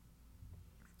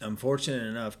I'm fortunate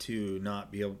enough to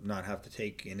not have to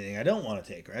take anything I don't want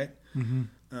to take, right?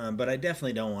 But I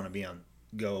definitely don't want to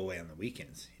go away on the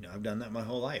weekends. You know, I've done that my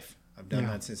whole life. I've done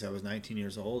that since I was 19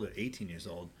 years old or 18 years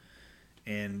old,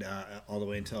 and all the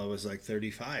way until I was like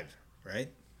 35, right?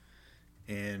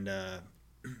 And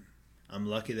I'm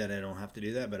lucky that I don't have to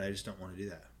do that, but I just don't want to do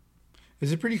that.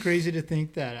 Is it pretty crazy to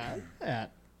think that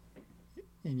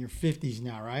in your 50s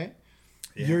now, right?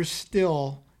 Yeah. You're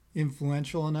still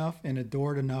influential enough and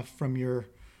adored enough from your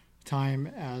time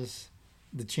as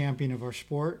the champion of our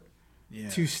sport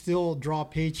to still draw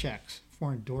paychecks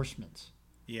for endorsements.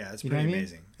 Yeah, it's You know pretty what I mean?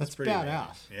 amazing. That's It's pretty badass.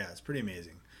 amazing. Yeah, it's pretty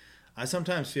amazing. I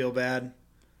sometimes feel bad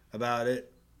about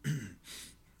it.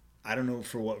 I don't know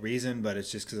for what reason, but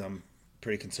it's just because I'm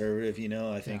pretty conservative. You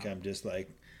know, I think I'm just like,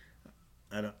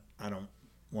 I don't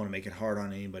want to make it hard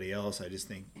on anybody else. I just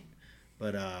think,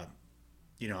 but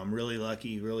you know, I'm really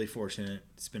lucky, really fortunate.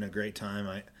 It's been a great time.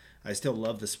 I still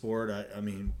love the sport. I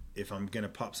mean, if I'm gonna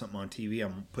pop something on TV,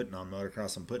 I'm putting on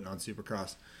motocross. I'm putting on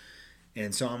supercross.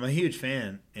 And so I'm a huge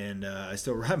fan, and I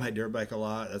still ride my dirt bike a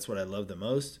lot. That's what I love the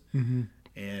most.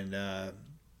 And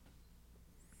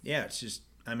yeah, it's just,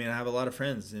 I mean, I have a lot of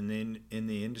friends in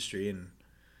the industry, and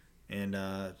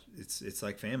it's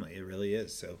like family. It really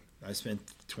is. So I spent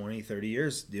 20, 30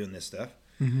 years doing this stuff,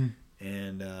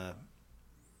 and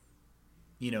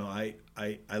you know, I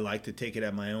like to take it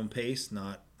at my own pace,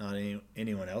 not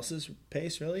anyone else's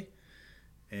pace, really.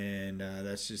 And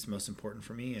that's just most important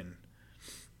for me. And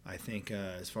I think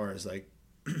as far as like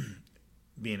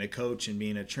being a coach and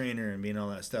being a trainer and being all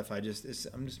that stuff, I'm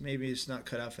just maybe it's not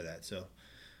cut out for that. So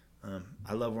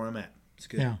I love where I'm at. It's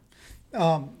good. Yeah.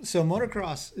 So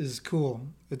motocross is cool.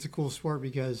 It's a cool sport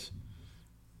because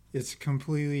it's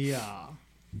completely,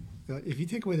 if you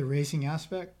take away the racing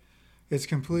aspect, it's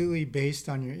completely based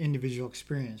on your individual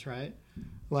experience, right?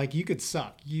 Like, you could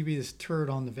suck. You could be this turd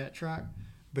on the vet track,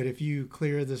 but if you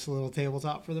clear this little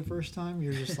tabletop for the first time,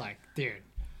 you're just like, dude,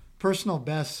 personal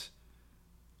best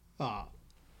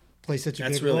play such a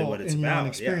That's big really role what it's in your own about.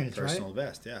 experience, Yeah, personal right?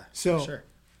 best. Yeah. So, for sure.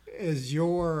 is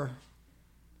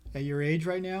at your age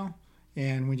right now,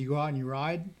 and when you go out and you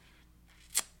ride,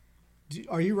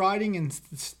 are you riding and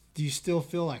do you still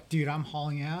feel like, dude, I'm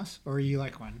hauling ass? Or are you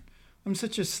like, when I'm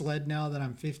such a sled now that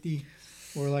I'm 50?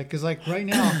 Or like, because like right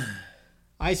now,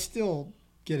 I still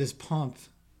get as pumped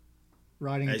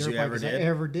riding a As dirt you bike ever as I did?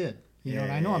 ever did. You know,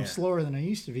 and I know I'm slower than I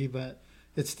used to be, but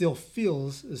it still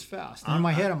feels as fast. And in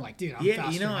my head, I'm like, dude, I'm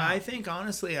faster you know, now. I think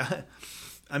honestly,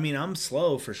 I mean, I'm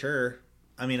slow for sure.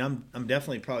 I mean, I'm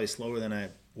definitely probably slower than I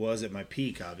was at my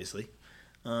peak. Obviously,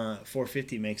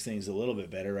 450 makes things a little bit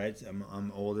better, right?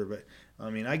 I'm older, but I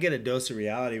mean, I get a dose of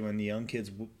reality when the young kids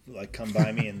like come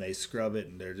by me and they scrub it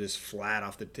and they're just flat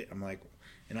off the tip. I'm like,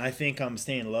 and I think I'm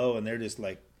staying low, and they're just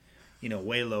like, you know,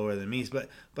 way lower than me.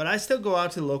 But I still go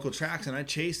out to the local tracks and I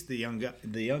chase the young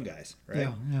guys, right?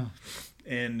 Yeah, yeah.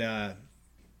 And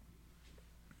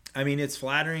I mean, it's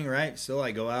flattering, right? Still,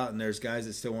 I go out and there's guys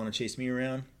that still want to chase me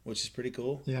around, which is pretty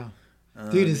cool. Yeah.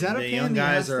 Dude, is that a the pain young in the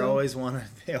guys ass, are though? always want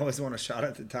a shot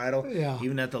at the title, Yeah.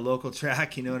 even at the local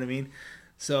track. You know what I mean?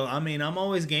 So I mean, I'm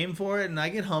always game for it, and I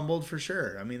get humbled for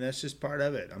sure. I mean, that's just part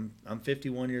of it. I'm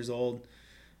 51 years old,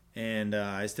 and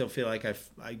I still feel like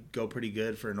I go pretty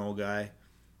good for an old guy.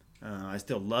 I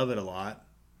still love it a lot,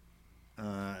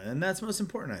 and that's most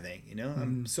important. I think, you know,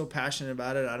 I'm so passionate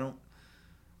about it.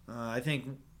 I think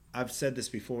I've said this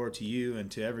before to you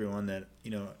and to everyone that, you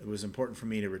know, it was important for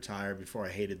me to retire before I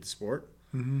hated the sport.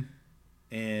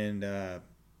 And I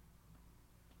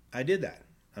did that.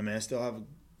 I mean, I still have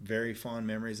very fond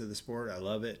memories of the sport. I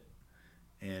love it,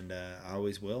 and I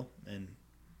always will. And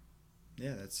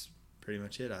yeah, that's pretty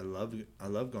much it. I love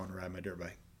going to ride my dirt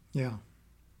bike. Yeah.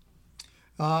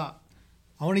 I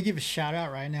want to give a shout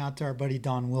out right now to our buddy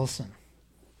Don Wilson.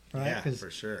 Right? Yeah, for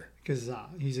sure. Because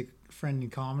he's a friend in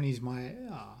common. He's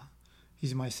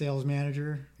my sales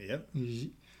manager. Yep.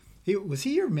 Was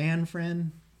he your man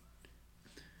friend?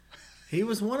 He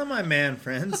was one of my man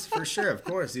friends for sure. Of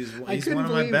course, he's couldn't one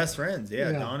of my believe- best friends.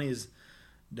 Yeah, Yeah. Donnie's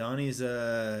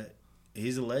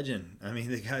he's a legend. I mean,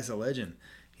 the guy's a legend.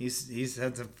 He's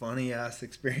had some funny ass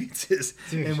experiences,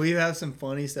 Dude. and we've had some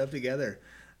funny stuff together.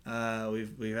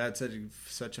 We've had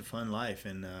such a fun life,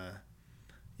 and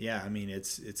yeah, I mean,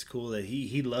 it's cool that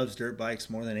he loves dirt bikes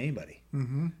more than anybody.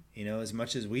 Mm-hmm. You know, as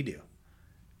much as we do.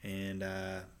 And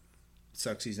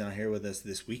sucks he's not here with us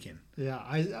this weekend. Yeah,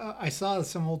 I saw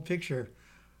some old picture.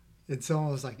 It's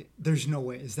almost like, there's no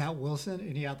way. Is that Wilson?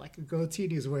 And he had like a goatee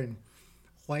and he was wearing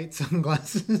white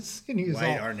sunglasses. And he was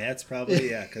White all, Arnett's probably,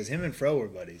 yeah, because him and Fro were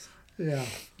buddies. yeah.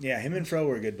 Yeah, him and Fro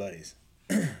were good buddies.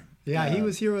 Yeah, he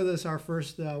was here with us our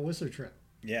first Whistler trip.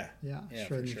 Yeah. Yeah, Yeah, shredding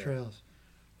for the sure. trails.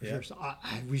 For Yeah. sure. So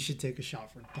we should take a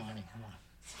shot for Donnie.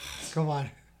 Come on.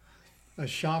 A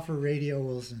shot for Radio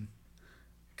Wilson.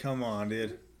 Come on,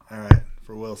 dude. All right,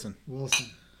 for Wilson. Wilson.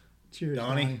 Cheers,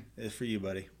 Donnie, it's for you,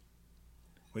 buddy.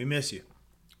 We miss you.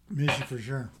 Miss you for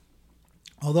sure.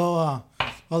 Although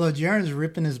Jaron's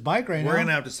ripping his bike right now. We're going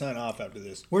to have to sign off after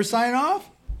this. We're signing off?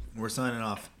 We're signing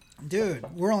off. Dude,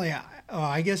 we're only,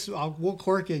 I guess we'll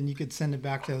cork it and you could send it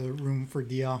back to the room for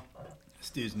DL. This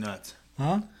dude's nuts.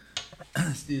 Huh?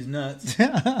 This dude's nuts.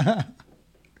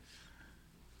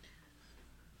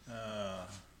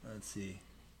 Let's see.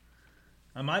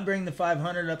 I might bring the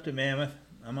 500 up to Mammoth.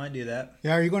 I might do that.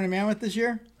 Yeah, are you going to Mammoth this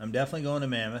year? I'm definitely going to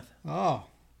Mammoth. Oh.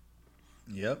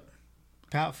 Yep.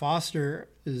 Pat Foster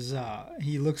is,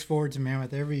 he looks forward to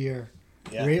Mammoth every year.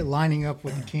 Yeah. Lining up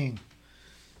with the king.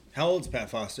 How old's Pat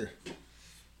Foster?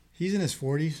 He's in his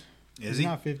 40s. He's he?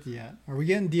 not 50 yet. Are we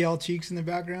getting DL Cheeks in the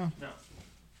background? No.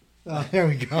 Oh, there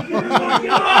we go.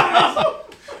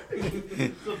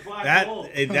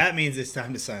 That means it's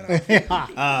time to sign off.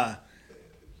 Yeah.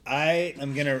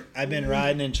 I've been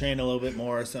riding and training a little bit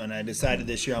more, and I decided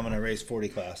this year I'm gonna race 40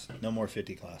 class, no more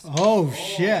 50 class. Oh,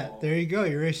 shit. There you go.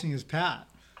 You're racing as Pat.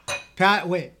 Pat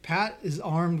is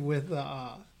armed with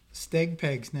steg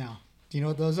pegs now. Do you know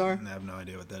what those are? I have no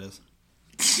idea what that is.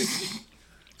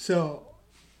 So,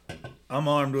 I'm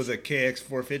armed with a KX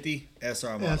 450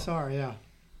 SR model. SR, yeah.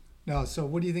 No, so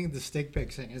what do you think of the steg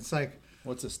peg thing? It's like,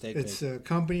 What's a stake? it's a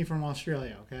company from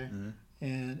Australia, okay? Mm-hmm.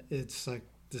 And it's like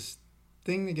this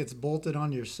thing that gets bolted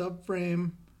onto your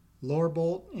subframe, lower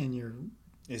bolt, and your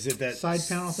Is it that side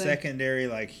panel thing? secondary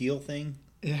like heel thing?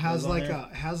 it has goes on like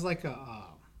there?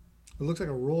 it looks like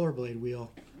a rollerblade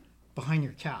wheel behind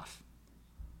your calf.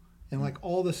 And like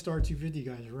all the Star 250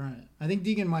 guys run it. I think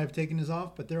Deegan might have taken his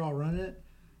off, but they're all running it.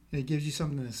 And it gives you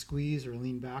something to squeeze or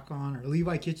lean back on. Or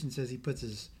Levi Kitchen says he puts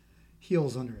his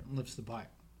heels under it and lifts the bike.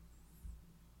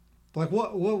 Like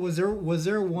what was there You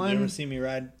ever one see me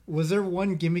ride? was there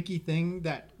one gimmicky thing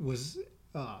that was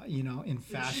in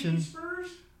fashion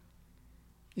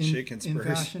Chicken in spurs.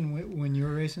 fashion when you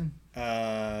were racing?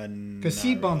 Because Because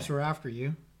seat bumps were after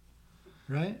you,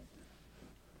 right?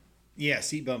 Yeah,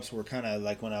 seat bumps were kind of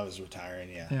like when I was retiring.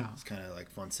 Yeah, Yeah. It's kind of like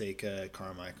Fonseca,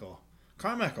 Carmichael.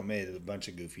 Carmichael made a bunch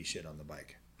of goofy shit on the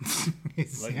bike,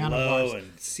 It's like handlebars. low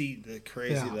and seat the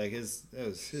crazy. Yeah. Like his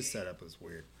setup was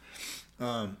weird.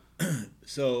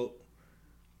 So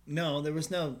no, there was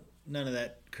none of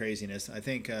that craziness. I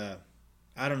think I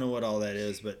don't know what all that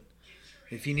is, but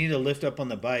if you need to lift up on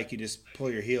the bike, you just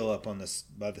pull your heel up on this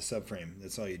by the subframe.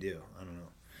 That's all you do. I don't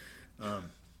know.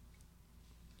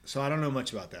 So I don't know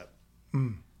much about that.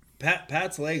 Mm.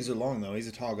 Pat's legs are long though. He's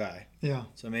a tall guy, Yeah,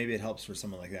 so maybe it helps for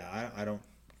someone like that. I don't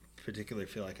particularly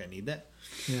feel like I need that.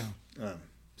 yeah.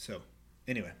 So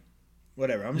anyway,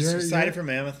 whatever. I'm just excited for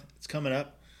Mammoth. It's coming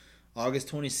up, August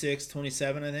 26,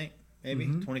 27, I think. Maybe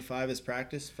 25 is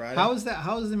practice Friday. How is that?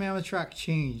 How has the Mammoth track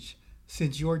changed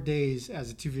since your days as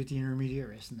a 250 intermediate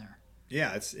racing there?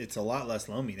 Yeah, it's a lot less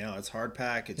loamy now. It's hard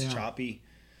pack. It's Yeah. choppy.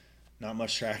 Not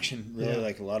much traction. Really, Yeah.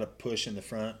 like a lot of push in the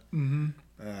front. Mm-hmm.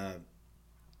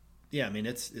 Yeah, I mean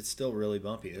it's still really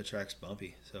bumpy. The track's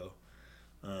bumpy, so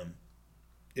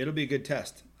it'll be a good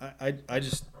test. I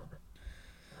just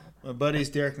my buddy's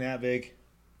Derek Natvig.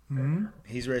 Mm-hmm.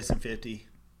 He's racing 50.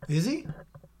 Is he?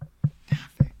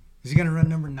 Is he gonna run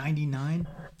number 99?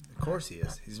 Of course he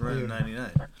is. He's running Yeah.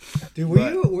 99. Dude,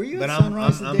 were you at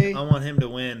Sunrise today? I want him to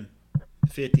win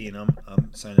 50, and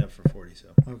I'm signing up for 40. So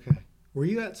Okay. Were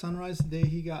you at Sunrise the day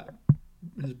he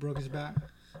broke his back?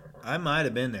 I might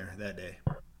have been there that day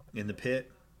in the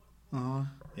pit. Uh-huh.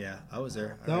 Yeah, I was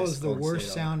there. I That raced was the Golden worst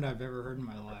State sound I've ever heard in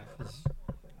my life.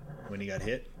 when he got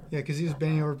hit. Yeah, because he was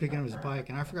bending over picking up his bike,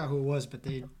 and I forgot who it was, but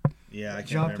Yeah, I can't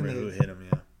Jumped remember in who the- hit him.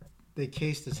 Yeah, they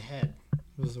cased his head.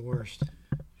 It was the worst.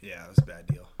 yeah, it was a bad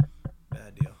deal.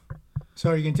 Bad deal. So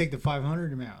are you going to take the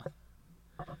 500 Mammoth?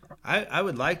 I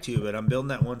would like to, but I'm building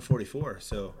that 144.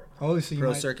 So Oh, so you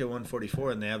Pro might... Circuit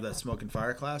 144, and they have that smoke and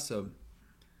fire class. So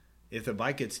if the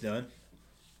bike gets done,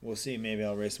 we'll see. Maybe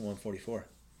I'll race the 144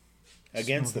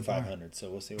 against the Smoke and fire. 500. So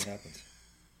we'll see what happens.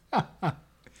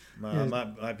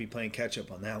 I might be playing catch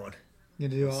up on that one. You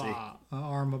gonna do We'll see. a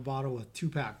arm a bottle with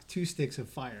two sticks of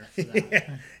fire. For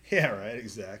that. Yeah, right.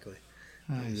 Exactly.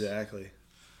 Nice. Exactly.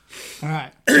 All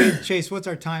right, Chase. What's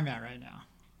our time at right now?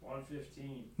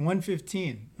 1:15.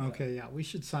 1:15. Okay, yeah, we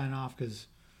should sign off because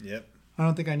Yep. I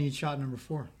don't think I need shot number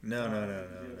 4. No. I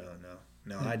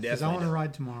Because definitely. I want to don't.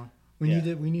 ride tomorrow. We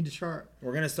need to start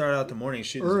We're gonna start out the morning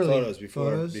shooting early. some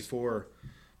photos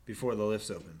before the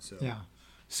lifts open. So Yeah.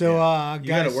 So you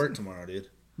guys, gotta work tomorrow, dude.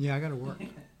 Yeah, I got to work.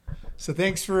 So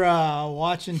thanks for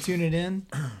watching, tuning in,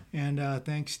 and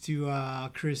thanks to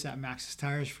Chris at Max's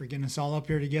Tires for getting us all up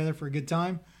here together for a good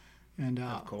time. And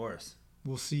Of course.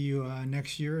 we'll see you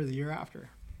next year or the year after.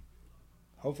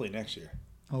 Hopefully next year.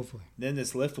 Hopefully, Then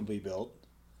this lift will be built.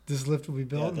 this lift will be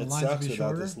built Yeah, and the that lines will sucks be without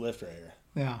shorter. this lift right here.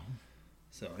 Yeah.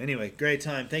 So anyway, great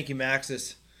time. Thank you,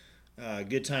 Maxis.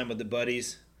 Good time with the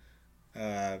buddies.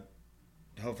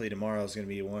 Hopefully tomorrow is going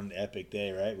to be one epic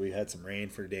day, right? We had some rain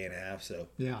for a day and a half, so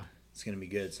Yeah. it's going to be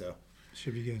good. So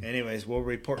Should be good. anyways, we'll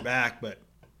report back, but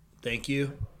thank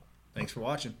you. Thanks for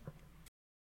watching.